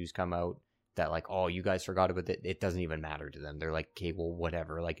bad reviews come out, that like, oh, you guys forgot about it. It doesn't even matter to them. They're like, okay, well,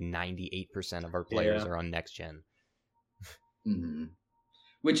 whatever. Like 98% of our players are on next gen. Mm-hmm.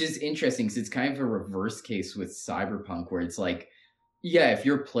 Which is interesting because it's kind of a reverse case with Cyberpunk, where it's like, yeah, if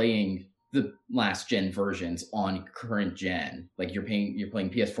you're playing the last gen versions on current gen. Like you're playing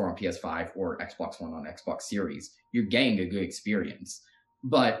PS4 on PS5 or Xbox One on Xbox Series. You're getting a good experience.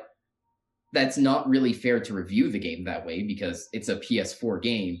 But that's not really fair to review the game that way because it's a PS4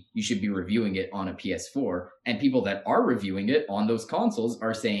 game. You should be reviewing it on a PS4. And people that are reviewing it on those consoles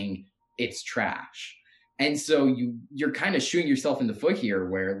are saying it's trash. And so you're kind of shooting yourself in the foot here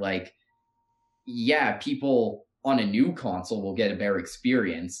where like, yeah, people on a new console will get a better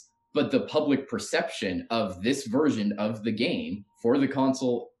experience, but the public perception of this version of the game for the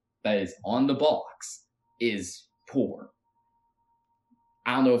console that is on the box is poor.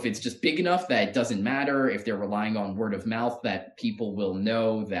 I don't know if it's just big enough that it doesn't matter, if they're relying on word of mouth that people will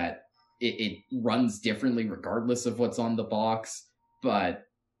know that it runs differently regardless of what's on the box. But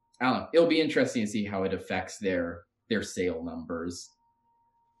I don't know. It'll be interesting to see how it affects their sale numbers.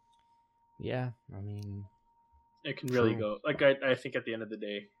 Yeah, I mean... It can really go... Like, I think at the end of the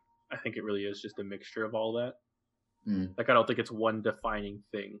day, I think it really is just a mixture of all that. Like, I don't think it's one defining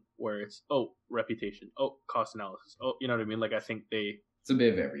thing where it's, reputation, cost analysis, you know what I mean? Like, I think it's a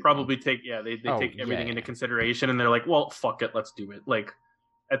bit of everything. Probably take take everything into consideration, and they're like, well, fuck it, let's do it. Like,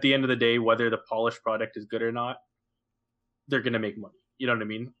 at the end of the day, whether the polished product is good or not, they're gonna make money. You know what I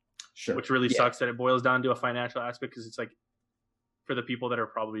mean? Sure. Which really sucks that it boils down to a financial aspect, because it's like, for the people that are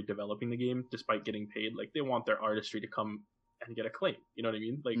probably developing the game, despite getting paid, like they want their artistry to come and get acclaim. You know what I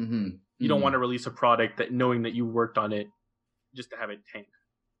mean? Like, you don't want to release a product that knowing that you worked on it just to have it tank.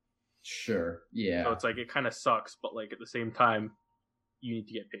 Sure. Yeah. So it's like, it kind of sucks, but like at the same time, you need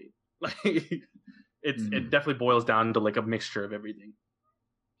to get paid. Like, it definitely boils down to like a mixture of everything.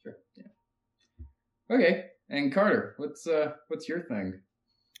 Sure. Yeah. Okay. And Carter, what's your thing?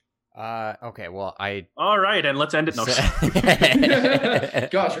 Okay, well, all right, and let's end it. No. Gosh,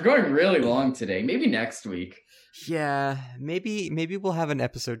 we're going really long today. Maybe next week. Yeah, maybe we'll have an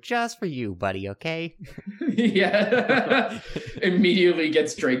episode just for you, buddy, okay? Yeah. Immediately get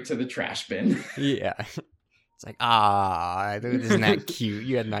straight to the trash bin. Yeah. It's like, isn't that cute?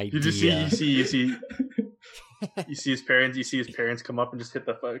 You had an idea. You see his parents come up and just hit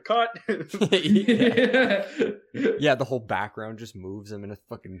the cut. Yeah, the whole background just moves them in a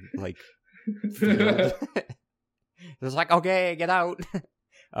fucking like field. It's like, okay, get out.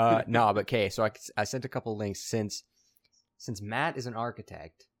 No, but okay, so I sent a couple links since Matt is an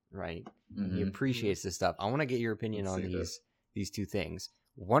architect, right? He appreciates this stuff. I want to get your opinion on these two things.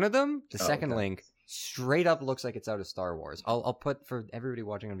 One of them, the second link, straight up looks like it's out of Star Wars. I'll put, for everybody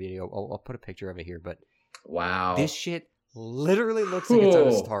watching on video, I'll put a picture of it here, but wow, this shit literally looks like it's out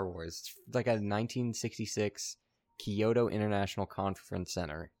of Star Wars. It's like a 1966 Kyoto International Conference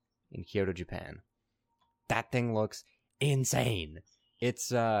Center in Kyoto, Japan. That thing looks insane.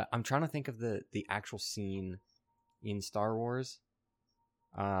 It's I'm trying to think of the actual scene in Star Wars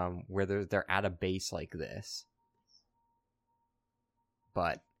where they're at a base like this.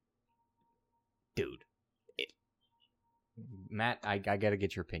 But dude, Matt, I gotta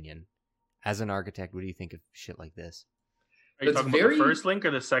get your opinion. As an architect, what do you think of shit like this? Are you talking about the first link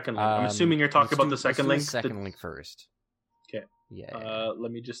or the second link? I'm assuming you're talking about the second link. Second link first. Okay. Yeah.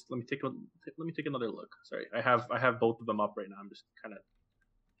 Let me take another look. Sorry, I have both of them up right now. I'm just kind of.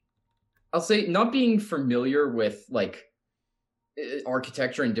 I'll say, not being familiar with like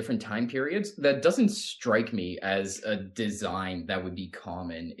architecture in different time periods, that doesn't strike me as a design that would be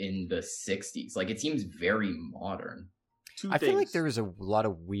common in the 60s. Like, it seems very modern. I feel like there was a lot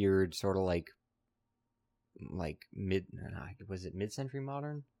of weird sort of like mid-century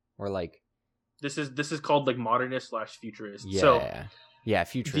modern, or like this is called like modernist / futurist. Yeah, so yeah,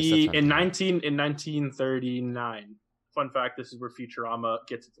 futurist. In 1939. Fun fact: this is where Futurama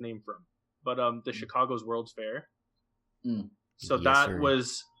gets its name from. But the Chicago's World's Fair. So yes, that sir.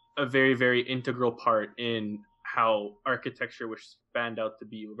 was a very, very integral part in how architecture was spanned out to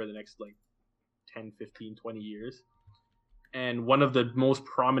be over the next like 10, 15, 20 years. And one of the most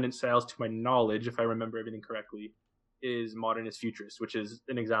prominent styles, to my knowledge, if I remember everything correctly, is modernist futurist, which is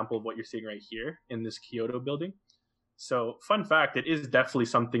an example of what you're seeing right here in this Kyoto building. So, fun fact, it is definitely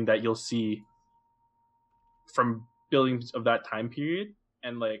something that you'll see from buildings of that time period.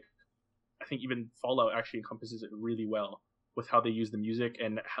 And like, I think even Fallout actually encompasses it really well with how they use the music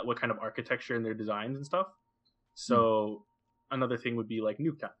and what kind of architecture in their designs and stuff. So another thing would be like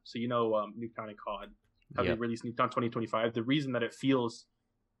Nuketown. So Nuketown and COD, how they released Nuketown 2025. The reason that it feels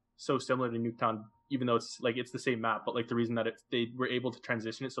so similar to Nuketown, even though it's the same map, but like the reason that they were able to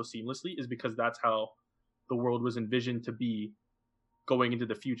transition it so seamlessly is because that's how the world was envisioned to be going into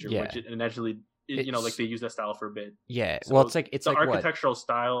the future, which it initially, like they use that style for a bit. Yeah, so it's like the architectural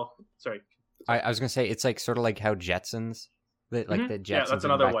style. Sorry, I was gonna say it's like sort of like how Jetsons Like the Jetsons. Yeah, that's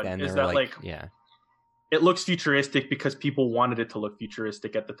another back one. then, Is they were that like yeah. It looks futuristic because people wanted it to look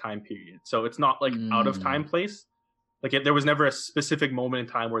futuristic at the time period. So it's not like out of time place. Like there was never a specific moment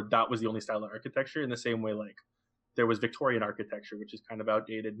in time where that was the only style of architecture. In the same way, like there was Victorian architecture, which is kind of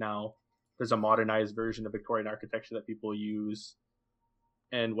outdated now. There's a modernized version of Victorian architecture that people use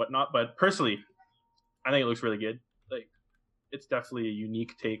and whatnot. But personally, I think it looks really good. Like it's definitely a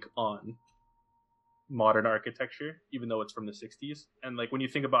unique take on modern architecture, even though it's from the 60s. And like when you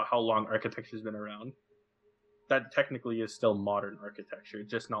think about how long architecture has been around, that technically is still modern architecture,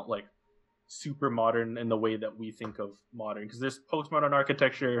 just not like super modern in the way that we think of modern. Because there's postmodern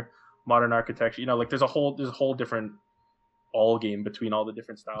architecture, modern architecture. You know, like there's a whole different ball game between all the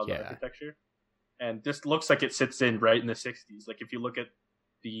different styles of architecture. And this looks like it sits in right in the 60s. Like if you look at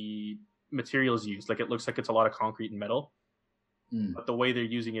the materials used, like it looks like it's a lot of concrete and metal. But the way they're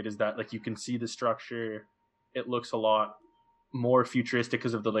using it is that like you can see the structure. It looks a lot more futuristic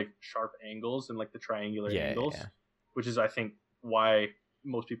because of the like sharp angles and like the triangular angles, which is I think why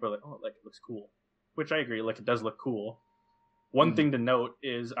most people are like, oh, like it looks cool, which I agree, like it does look cool. One thing to note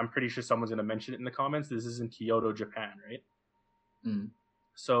is I'm pretty sure someone's going to mention it in the comments. This is in Kyoto, Japan, right?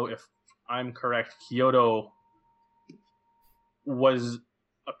 So if I'm correct, Kyoto was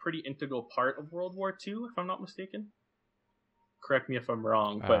a pretty integral part of World War II, if I'm not mistaken. Correct me if I'm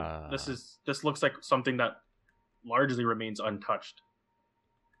wrong, but this looks like something that largely remains untouched.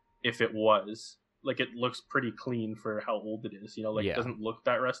 If it was, like, it looks pretty clean for how old it is. You know, like it doesn't look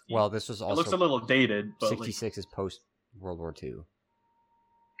that rusty. Well, this was also it looks a little dated. But 66 is post World War II.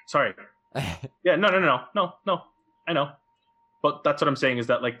 Sorry. Yeah, no. I know, but that's what I'm saying is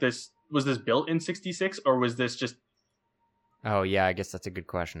that like this was this built in 66 or was this just? Oh yeah, I guess that's a good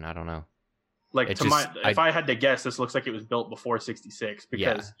question. I don't know. Like if I had to guess, this looks like it was built before 66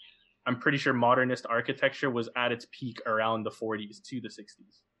 because I'm pretty sure modernist architecture was at its peak around the 40s to the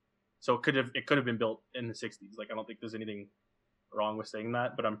 60s. So it could have been built in the 60s. Like I don't think there's anything wrong with saying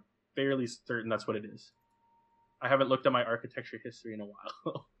that, but I'm fairly certain that's what it is. I haven't looked at my architecture history in a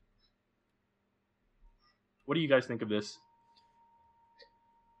while. What do you guys think of this?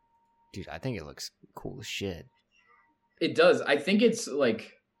 Dude, I think it looks cool as shit. It does. I think it's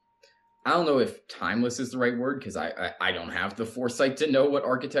like, I don't know if timeless is the right word because I don't have the foresight to know what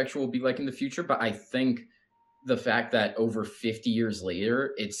architecture will be like in the future, but I think the fact that over 50 years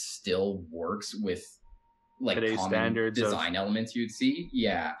later, it still works with like today's common standards design elements you'd see.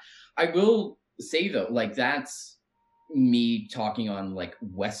 Yeah. I will say though, like that's me talking on like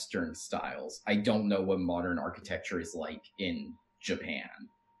Western styles. I don't know what modern architecture is like in Japan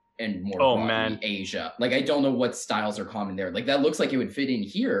and more broadly Asia. Like I don't know what styles are common there. Like that looks like it would fit in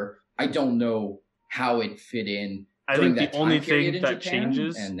here. I don't know how it fit in. I think the only thing that Japan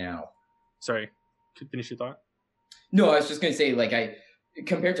changes and now. Sorry, finish your thought. No, I was just going to say, like,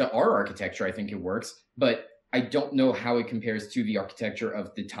 compared to our architecture, I think it works, but I don't know how it compares to the architecture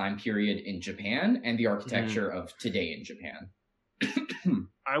of the time period in Japan and the architecture of today in Japan.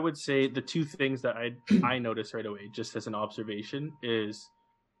 I would say the two things that I noticed right away, just as an observation, is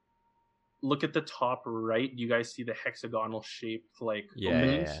look at the top right. You guys see the hexagonal shaped like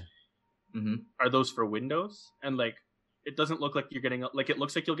openings? Are those for windows? And like, it doesn't look like you're getting like, it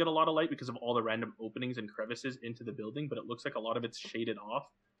looks like you'll get a lot of light because of all the random openings and crevices into the building, but it looks like a lot of it's shaded off,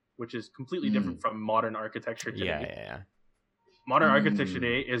 which is completely different from modern architecture today. Yeah. Modern architecture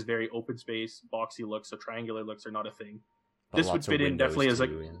today is very open space, boxy looks, so triangular looks are not a thing. But this would fit in definitely as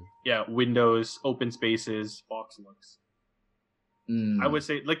like, windows, open spaces, box looks. I would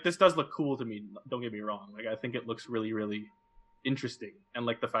say like this does look cool to me. Don't get me wrong. Like I think it looks really, really interesting, and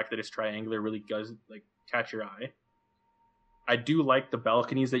like the fact that it's triangular really does like catch your eye. I do like the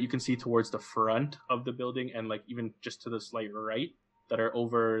balconies that you can see towards the front of the building, and like even just to the slight right that are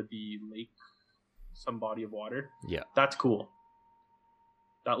over the lake, some body of water. Yeah, that's cool.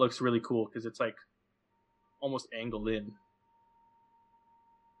 That looks really cool because it's like almost angled in.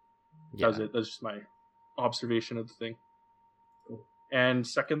 Yeah, that's just my observation of the thing. And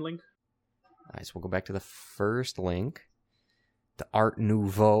second link. Nice. We'll go back to the first link. The Art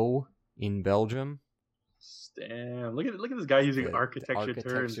Nouveau in Belgium. Damn! Look at this guy using architecture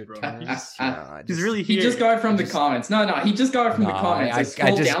terms, bro. He's really here. He just got it from the comments. No, he just got it from the comments. I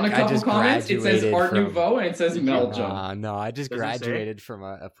scrolled down a couple comments. It says Art Nouveau and it says Belgium. No, I just graduated from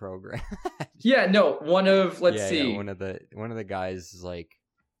a program. Yeah, no. One of see. Yeah, one of the guys is like,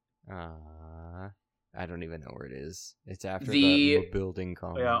 I don't even know where it is. It's after the building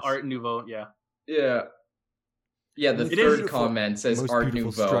comments. Yeah, Art Nouveau. Yeah, the third comment says Art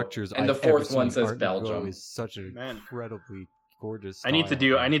Nouveau, and the fourth one says Belgium. Is such an incredibly gorgeous style.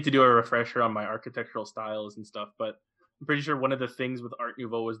 I need to do a refresher on my architectural styles and stuff, but I'm pretty sure one of the things with Art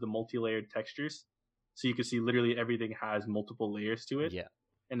Nouveau is the multi-layered textures. So you can see literally everything has multiple layers to it. Yeah.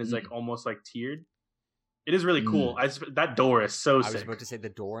 And is like almost like tiered. It is really cool. That door is so sick. I was about to say the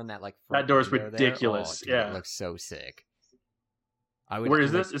door and that like that door is ridiculous. Dude, it looks so sick. Where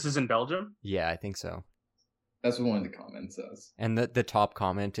is this? This is in Belgium? Yeah, I think so. That's what one of the comments says. And the top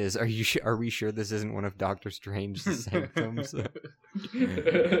comment is, "Are we sure this isn't one of Doctor Strange's symptoms?"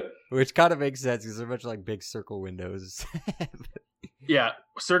 Which kind of makes sense because they're much like big circle windows. Yeah,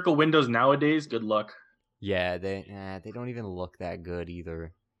 circle windows nowadays. Good luck. Yeah, they don't even look that good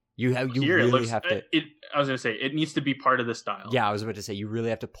either. You Here, really have to. I was gonna say it needs to be part of the style. Yeah, I was about to say you really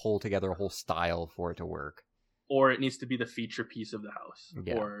have to pull together a whole style for it to work. Or it needs to be the feature piece of the house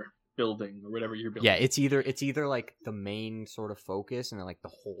or building or whatever you're building. Yeah, it's either like the main sort of focus and then like the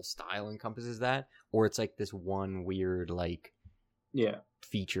whole style encompasses that, or it's like this one weird like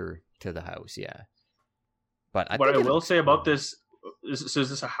feature to the house. Yeah, but I will say about this is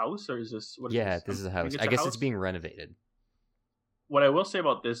this a house or is this what? Yeah, this is a house. I guess it's being renovated. What I will say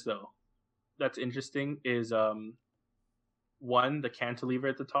about this though, that's interesting is one, the cantilever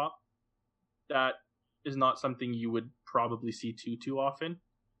at the top. That is not something you would probably see too often,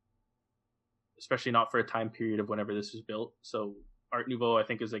 especially not for a time period of whenever this was built. So Art Nouveau, I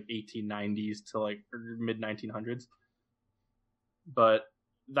think, is like 1890s to like mid 1900s. But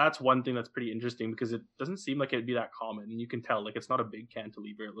that's one thing that's pretty interesting because it doesn't seem like it'd be that common, and you can tell like it's not a big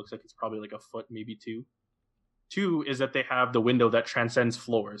cantilever. It looks like it's probably like a foot, maybe two. Two is that they have the window that transcends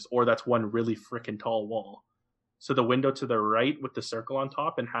floors, or that's one really freaking tall wall. So the window to the right with the circle on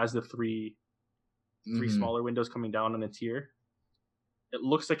top and has the three smaller windows coming down on a tier. It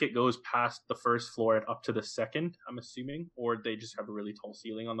looks like it goes past the first floor and up to the second, I'm assuming, or they just have a really tall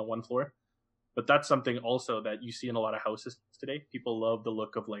ceiling on the one floor. But that's something also that you see in a lot of houses today. People love the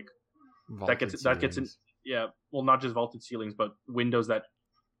look of like that gets in, well, not just vaulted ceilings, but windows that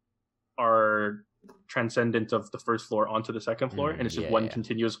are transcendent of the first floor onto the second floor, and it's just one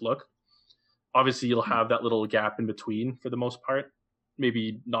continuous look. Obviously, you'll have that little gap in between for the most part.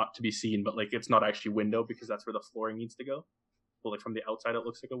 Maybe not to be seen, but like it's not actually window because that's where the flooring needs to go. But like from the outside, it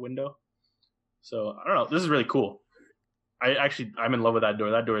looks like a window. So I don't know. This is really cool. I'm in love with that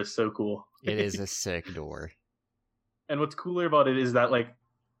door. That door is so cool. It is a sick door. And what's cooler about it is that like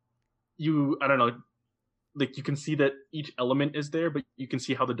I don't know, like you can see that each element is there, but you can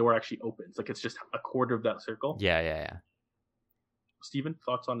see how the door actually opens. Like it's just a quarter of that circle. Yeah. Steven,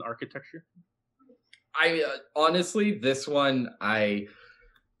 thoughts on architecture? I honestly, this one I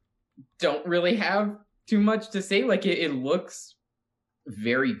don't really have too much to say. Like it looks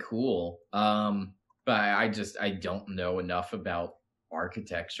very cool, but I don't know enough about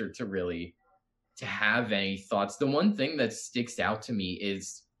architecture to have any thoughts. The one thing that sticks out to me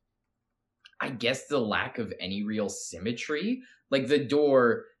is, I guess, the lack of any real symmetry. Like the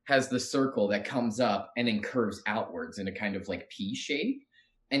door has the circle that comes up and then curves outwards in a kind of like P shape.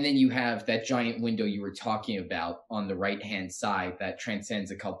 And then you have that giant window you were talking about on the right-hand side that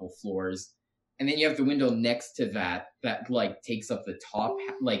transcends a couple floors. And then you have the window next to that like takes up the top,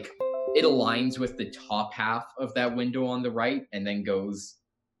 like it aligns with the top half of that window on the right and then goes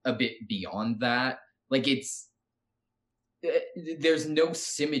a bit beyond that. Like there's no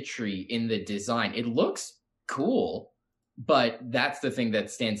symmetry in the design. It looks cool, but that's the thing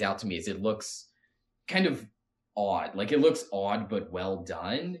that stands out to me is it looks kind of odd. Like it looks odd but well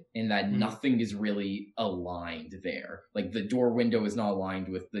done, in that nothing is really aligned there. Like the door window is not aligned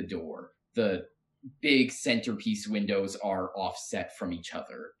with the door. The big centerpiece windows are offset from each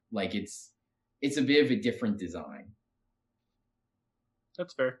other. Like it's a bit of a different design.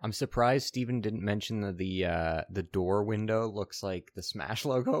 That's fair. I'm surprised Steven didn't mention that the door window looks like the Smash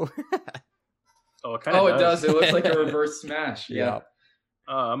logo. Oh, it kind of does. It does. It looks like a reverse Smash. Yeah.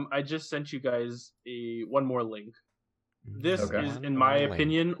 I just sent you guys one more link. This is, in my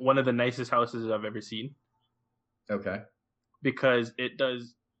opinion, one of the nicest houses I've ever seen. Okay. Because it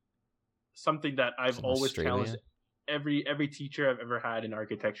does something that I've always challenged every teacher I've ever had in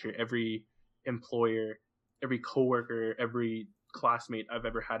architecture, every employer, every coworker, every classmate I've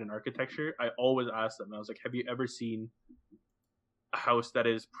ever had in architecture. I always ask them, I was like, have you ever seen a house that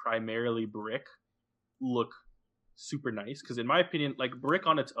is primarily brick look super nice? Because in my opinion, like brick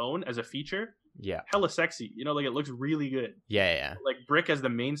on its own as a feature, hella sexy, like it looks really good. Yeah. Like brick as the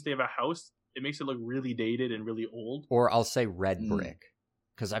mainstay of a house, it makes it look really dated and really old. Or I'll say red brick,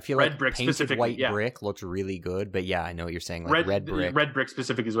 because I feel red like brick painted white brick looks really good. But yeah, I know what you're saying. Like red brick. Red brick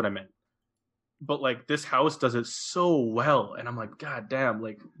specific is what I meant. But like this house does it so well, and I'm like, god damn,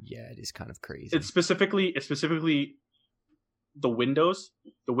 like yeah, it is kind of crazy. It's specifically the windows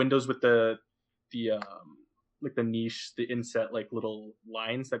with the like the niche, the inset like little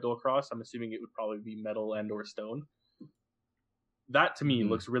lines that go across. I'm assuming it would probably be metal and or stone. That to me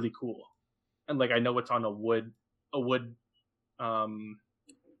looks really cool, and like I know it's on a wood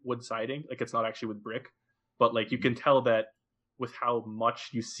siding, like it's not actually with brick, but like you can tell that with how much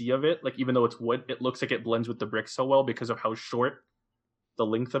you see of it, like even though it's wood, it looks like it blends with the brick so well because of how short the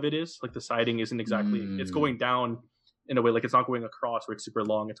length of it is. Like the siding isn't exactly, it's going down in a way, like it's not going across where it's super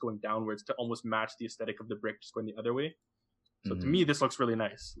long, it's going downwards to almost match the aesthetic of the brick just going the other way. So to me, this looks really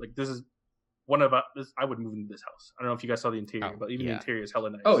nice. Like this is one of this, I would move into this house. I don't know if you guys saw the interior, but even the interior is hella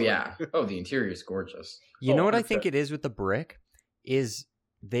nice. Oh yeah. Oh, the interior is gorgeous. You know what I think it is with the brick is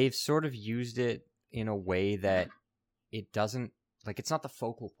they've sort of used it in a way that it doesn't, like, it's not the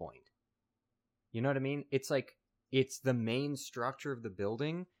focal point. You know what I mean? It's like, it's the main structure of the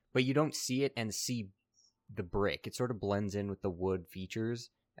building, but you don't see it and see the brick. It sort of blends in with the wood features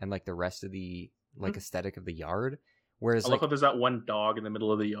and like the rest of the like aesthetic of the yard. Whereas I love how there's that one dog in the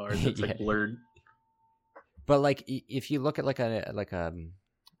middle of the yard that's like blurred. But like if you look at like a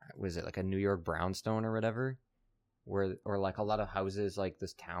was it like a New York brownstone or whatever, where or like a lot of houses like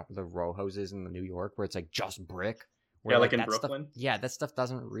this town, the row houses in the New York where it's like just brick. Where, yeah, like in Brooklyn. That stuff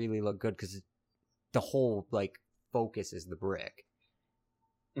doesn't really look good because the whole like focus is the brick.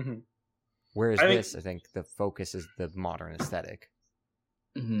 Mm-hmm. Whereas I think the focus is the modern aesthetic.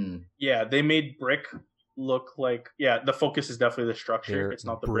 Mm-hmm. Yeah, they made brick look like the focus is definitely the structure. It's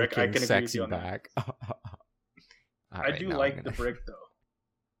not the brick. I can agree with you on that. I do like the brick though.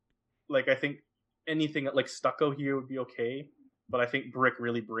 Like I think anything like stucco here would be okay, but I think brick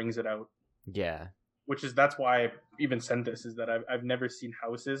really brings it out. Yeah. That's why I even sent this, is that I've never seen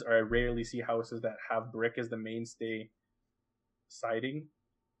houses, or I rarely see houses that have brick as the mainstay siding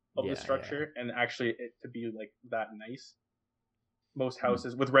of the structure, and actually it to be like that nice. Most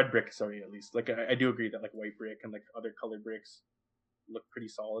houses with red brick, at least. Like I do agree that like white brick and like other colored bricks look pretty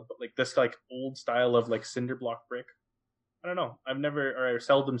solid, but like this like old style of like cinder block brick, I don't know. I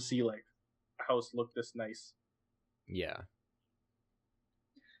seldom see like a house look this nice. Yeah.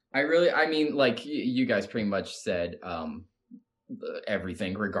 I mean, like you guys pretty much said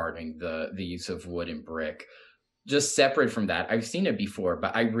everything regarding the use of wood and brick. Just separate from that, I've seen it before,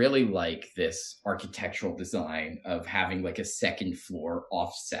 but I really like this architectural design of having like a second floor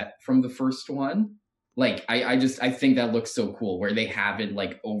offset from the first one. Like I think that looks so cool, where they have it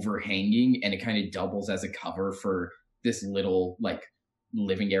like overhanging and it kind of doubles as a cover for this little like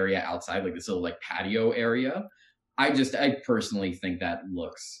living area outside, like this little like patio area. I personally think that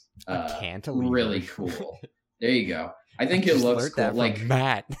looks really cool. There you go. I think it looks cool. That like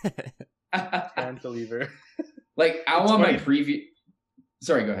Matt. Cantilever. Like I want my previous.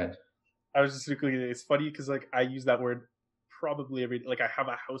 Sorry, go ahead. I was just thinking it's funny because like I use that word probably I have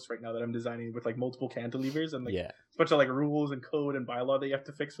a house right now that I'm designing with like multiple cantilevers and like a bunch of like rules and code and bylaw that you have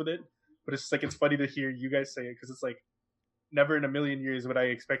to fix with it. But it's just like it's funny to hear you guys say it because it's like never in a million years would I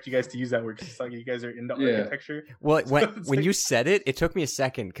expect you guys to use that word because it's like you guys are into architecture. Well, when you said it, it took me a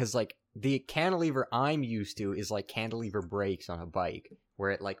second because like the cantilever I'm used to is like cantilever brakes on a bike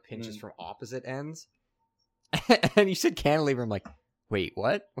where it like pinches from opposite ends. And you said cantilever, I'm like, wait,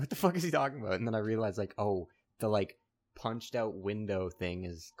 what? What the fuck is he talking about? And then I realized like, oh, the like punched out window thing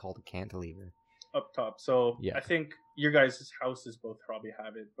is called a cantilever. Up top. So I think your guys' houses both probably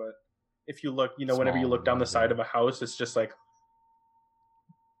have it, but if you look, whenever you look down the side of a house, it's just like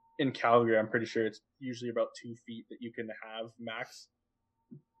in Calgary, I'm pretty sure it's usually about 2 feet that you can have max.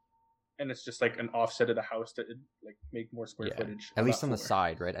 And it's just like an offset of the house to like make more square footage. At least on the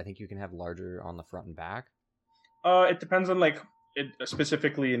side, right? I think you can have larger on the front and back. It depends on like it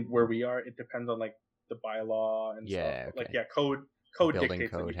specifically in where we are. It depends on like the bylaw and stuff. Okay. Like code building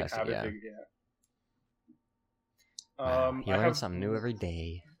dictates code that you can have it big. You learn something new every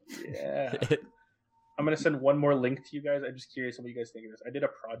day. Yeah. I'm gonna send one more link to you guys. I'm just curious what you guys think of this. I did a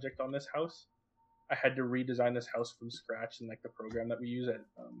project on this house. I had to redesign this house from scratch in like the program that we use at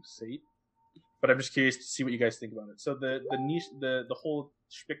SATE. But I'm just curious to see what you guys think about it. So the niche, the whole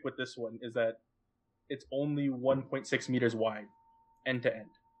shtick with this one is that it's only 1.6 meters wide, end to end.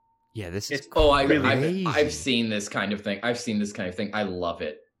 Yeah, this is crazy. I've seen this kind of thing. I love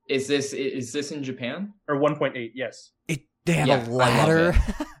it. Is this in Japan? Or 1.8? Yes. They have a ladder.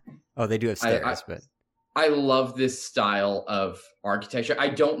 Oh, they do have stairs, but I love this style of architecture. I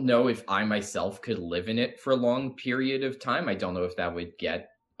don't know if I myself could live in it for a long period of time. I don't know if that would get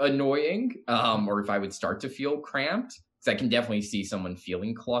annoying, or if I would start to feel cramped. Because I can definitely see someone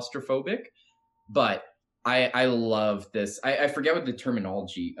feeling claustrophobic. But I love this. I forget what the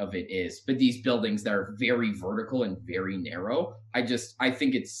terminology of it is, but these buildings that are very vertical and very narrow, I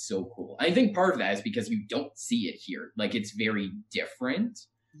think it's so cool. I think part of that is because you don't see it here. Like, it's very different.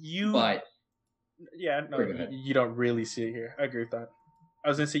 But yeah, no, you don't really see it here. I agree with that. I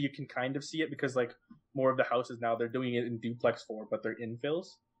was gonna say you can kind of see it because like more of the houses now they're doing it in duplex form, but they're infills.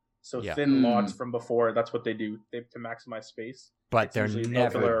 So thin lots from before, that's what they do. They to maximize space. But it's they're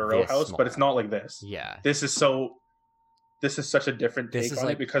never a row house, small. but it's not like this. Yeah. This is such a different take on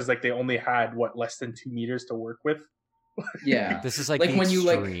it because like they only had less than 2 meters to work with. Yeah. This is like the when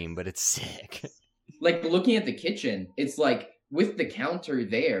extreme, but it's sick. Like looking at the kitchen, it's like with the counter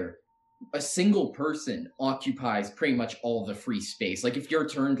there, a single person occupies pretty much all the free space. Like if you're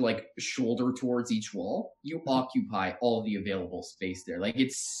turned like shoulder towards each wall, you occupy all the available space there. Like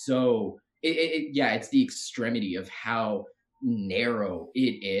it's so it's the extremity of how narrow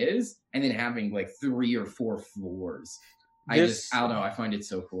it is, and then having like 3 or 4 floors. I don't know, I find it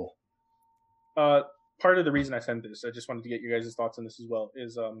so cool. Part of the reason I sent this, I just wanted to get your guys' thoughts on this as well,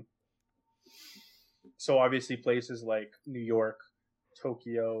 is so obviously places like New York,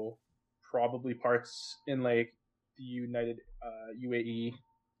 Tokyo, probably parts in like the United UAE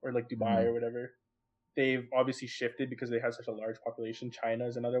or like Dubai or whatever, they've obviously shifted because they have such a large population. China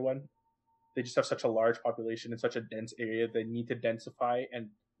is another one. They just have such a large population in such a dense area. They need to densify and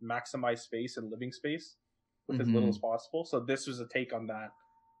maximize space and living space with as little as possible. So this was a take on that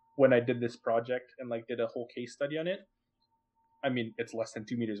when I did this project and like did a whole case study on it. I mean, it's less than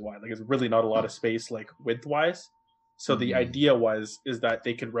 2 meters wide. Like it's really not a lot of space like width wise. So the idea is that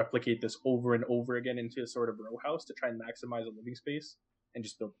they could replicate this over and over again into a sort of row house to try and maximize a living space and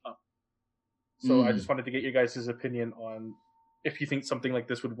just build up. So I just wanted to get your guys' opinion on if you think something like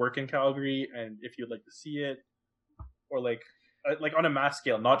this would work in Calgary and if you'd like to see it, or like on a mass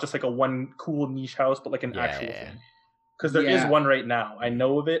scale, not just like a one cool niche house, but like an actual thing. Because there is one right now. I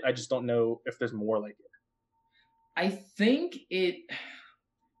know of it. I just don't know if there's more like it. I think it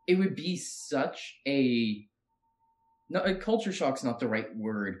would be such a culture shock's not the right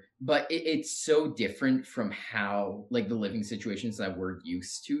word, but it's so different from how like the living situations that we're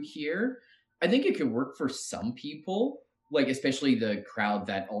used to here. I think it could work for some people, like especially the crowd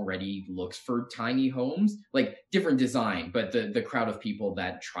that already looks for tiny homes, like different design, but the crowd of people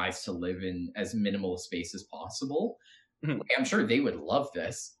that tries to live in as minimal a space as possible. I'm sure they would love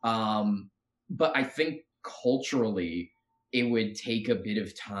this. But I think culturally, it would take a bit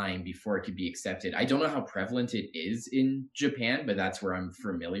of time before it could be accepted. I don't know how prevalent it is in Japan, but that's where I'm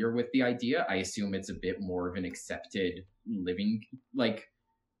familiar with the idea. I assume it's a bit more of an accepted living, like,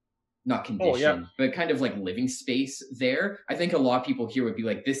 not condition, but kind of like living space there. I think a lot of people here would be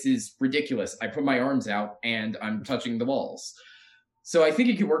like, this is ridiculous. I put my arms out and I'm touching the walls. So I think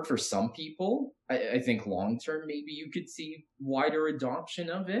it could work for some people. I think long term, maybe you could see wider adoption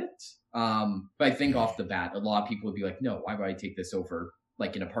of it. But I think off the bat, a lot of people would be like, no, why would I take this over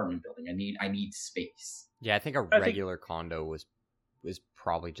like an apartment building? I need space. Yeah, I think a regular condo was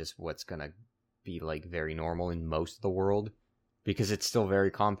probably just what's gonna be like very normal in most of the world, because it's still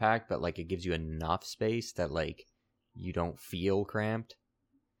very compact, but like it gives you enough space that like you don't feel cramped.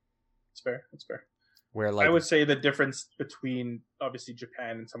 It's fair. It's fair. Where like I would say the difference between obviously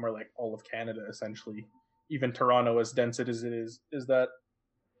Japan and somewhere like all of Canada, essentially, even Toronto, as dense as it is that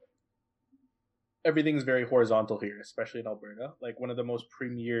everything's very horizontal here, especially in Alberta. Like one of the most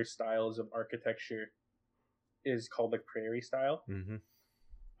premier styles of architecture is called like prairie style. Mm-hmm.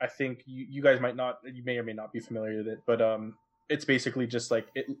 I think you guys you may or may not be familiar with it, but it's basically just like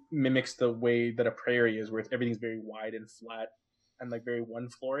it mimics the way that a prairie is, where everything's very wide and flat and like very one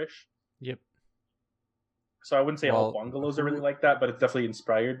floorish. Yep. So I wouldn't say all bungalows are really like that, but it's definitely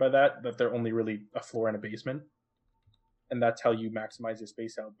inspired by that they're only really a floor and a basement. And that's how you maximize your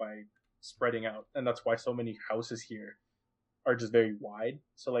space out, by spreading out. And that's why so many houses here are just very wide.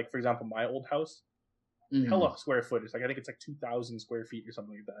 So like, for example, my old house, hella square footage. Like I think it's like 2,000 square feet or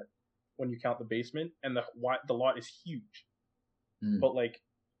something like that when you count the basement. And the lot is huge. But like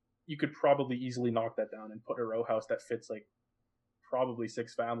you could probably easily knock that down and put a row house that fits like probably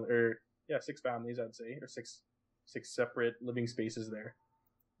 6 families, I'd say, or six separate living spaces there.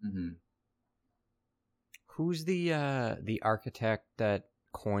 Who's the architect that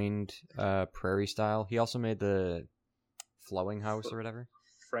coined prairie style? He also made the flowing house or whatever.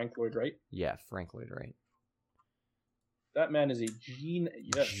 Frank Lloyd Wright. Yeah, Frank Lloyd Wright. That man is a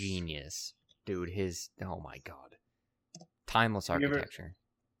genius, dude. Oh my god, timeless architecture.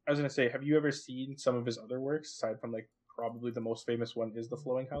 I was gonna say, have you ever seen some of his other works aside from like probably the most famous one is the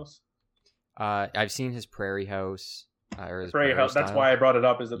flowing house? I've seen his prairie house. Prairie house. That's why I brought it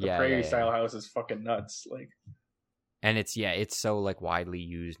up. Is that the prairie style house is fucking nuts? Like, and it's so like widely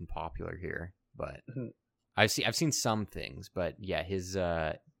used and popular here. But I've seen some things. But yeah, his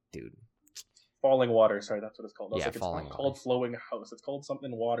dude. Falling water. Sorry, that's what it's called. It's not called flowing house. It's called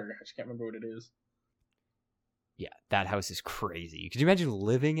something water. I just can't remember what it is. Yeah, that house is crazy. Could you imagine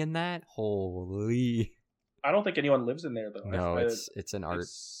living in that? Holy. I don't think anyone lives in there though. No, it's an art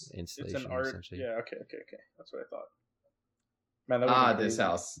installation. It's an art. Yeah. Okay. That's what I thought. Man, this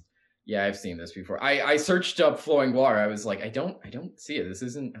house. Yeah, I've seen this before. I searched up flowing water. I was like, I don't see it.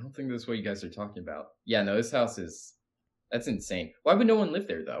 I don't think this is what you guys are talking about. Yeah, no, this house that's insane. Why would no one live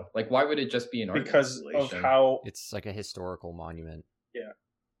there though? Like, why would it just be an art because installation? Of how it's like a historical monument. Yeah.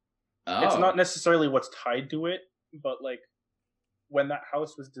 Oh. It's not necessarily what's tied to it, but like when that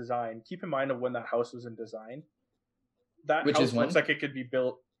house was designed, keep in mind of when that house was in design. That house looks like it could be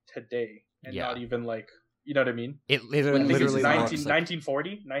built today and not even like, you know what I mean? It literally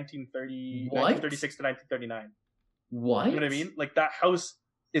 1940, 1930, 1936 to 1939. What? You know what I mean? Like that house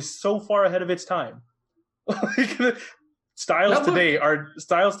is so far ahead of its time. Like, styles today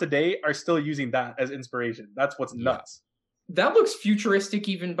are still using that as inspiration. That's what's nuts. That looks futuristic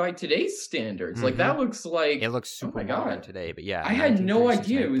even by today's standards. Mm-hmm. Like that looks like it looks super modern today. But yeah, I had no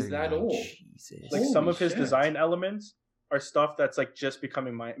idea it was that old. Jesus. Like some of his design elements are stuff that's like just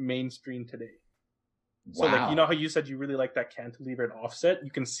becoming mainstream today. So like you know how you said you really like that cantilever and offset, you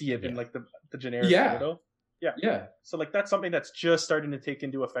can see it in like the generic photo. Yeah. So like that's something that's just starting to take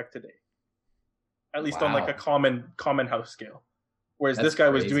into effect today. At least on like a common house scale. Whereas this guy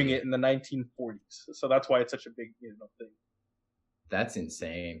was doing it in the 1940s. So that's why it's such a big thing. That's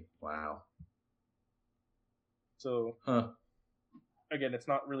insane. Wow. So again, it's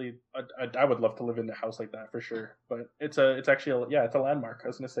not really I would love to live in a house like that for sure. But it's actually it's a landmark. I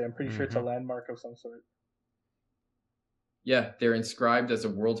was gonna say I'm pretty sure it's a landmark of some sort. Yeah, they're inscribed as a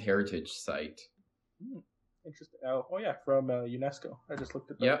World Heritage Site. Interesting. Oh yeah, from UNESCO. I just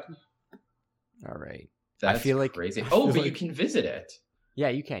looked at that. Yep. All right. That's I feel like crazy. But you can visit it. Yeah,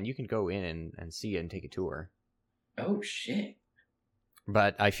 you can. You can go in and see it and take a tour. Oh shit.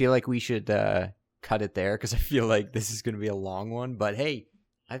 But I feel like we should cut it there because I feel like this is going to be a long one. But hey,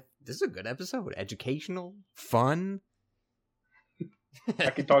 this is a good episode. Educational, fun.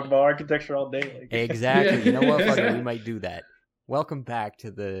 I could talk about architecture all day. Like. Exactly. You know what? We might do that. Welcome back to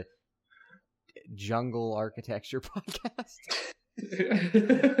the Jungle Architecture Podcast,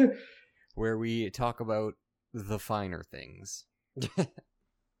 where we talk about the finer things.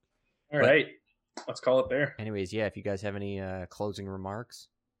 All right. Let's call it there. Anyways, if you guys have any closing remarks.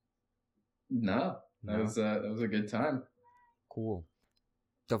 No. That was a good time. Cool.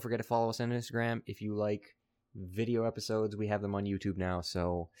 Don't forget to follow us on Instagram. If you like video episodes, we have them on YouTube now.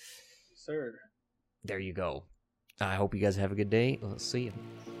 So, sir, there you go. I hope you guys have a good day. Let's see you.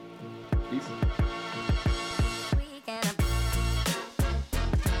 Peace.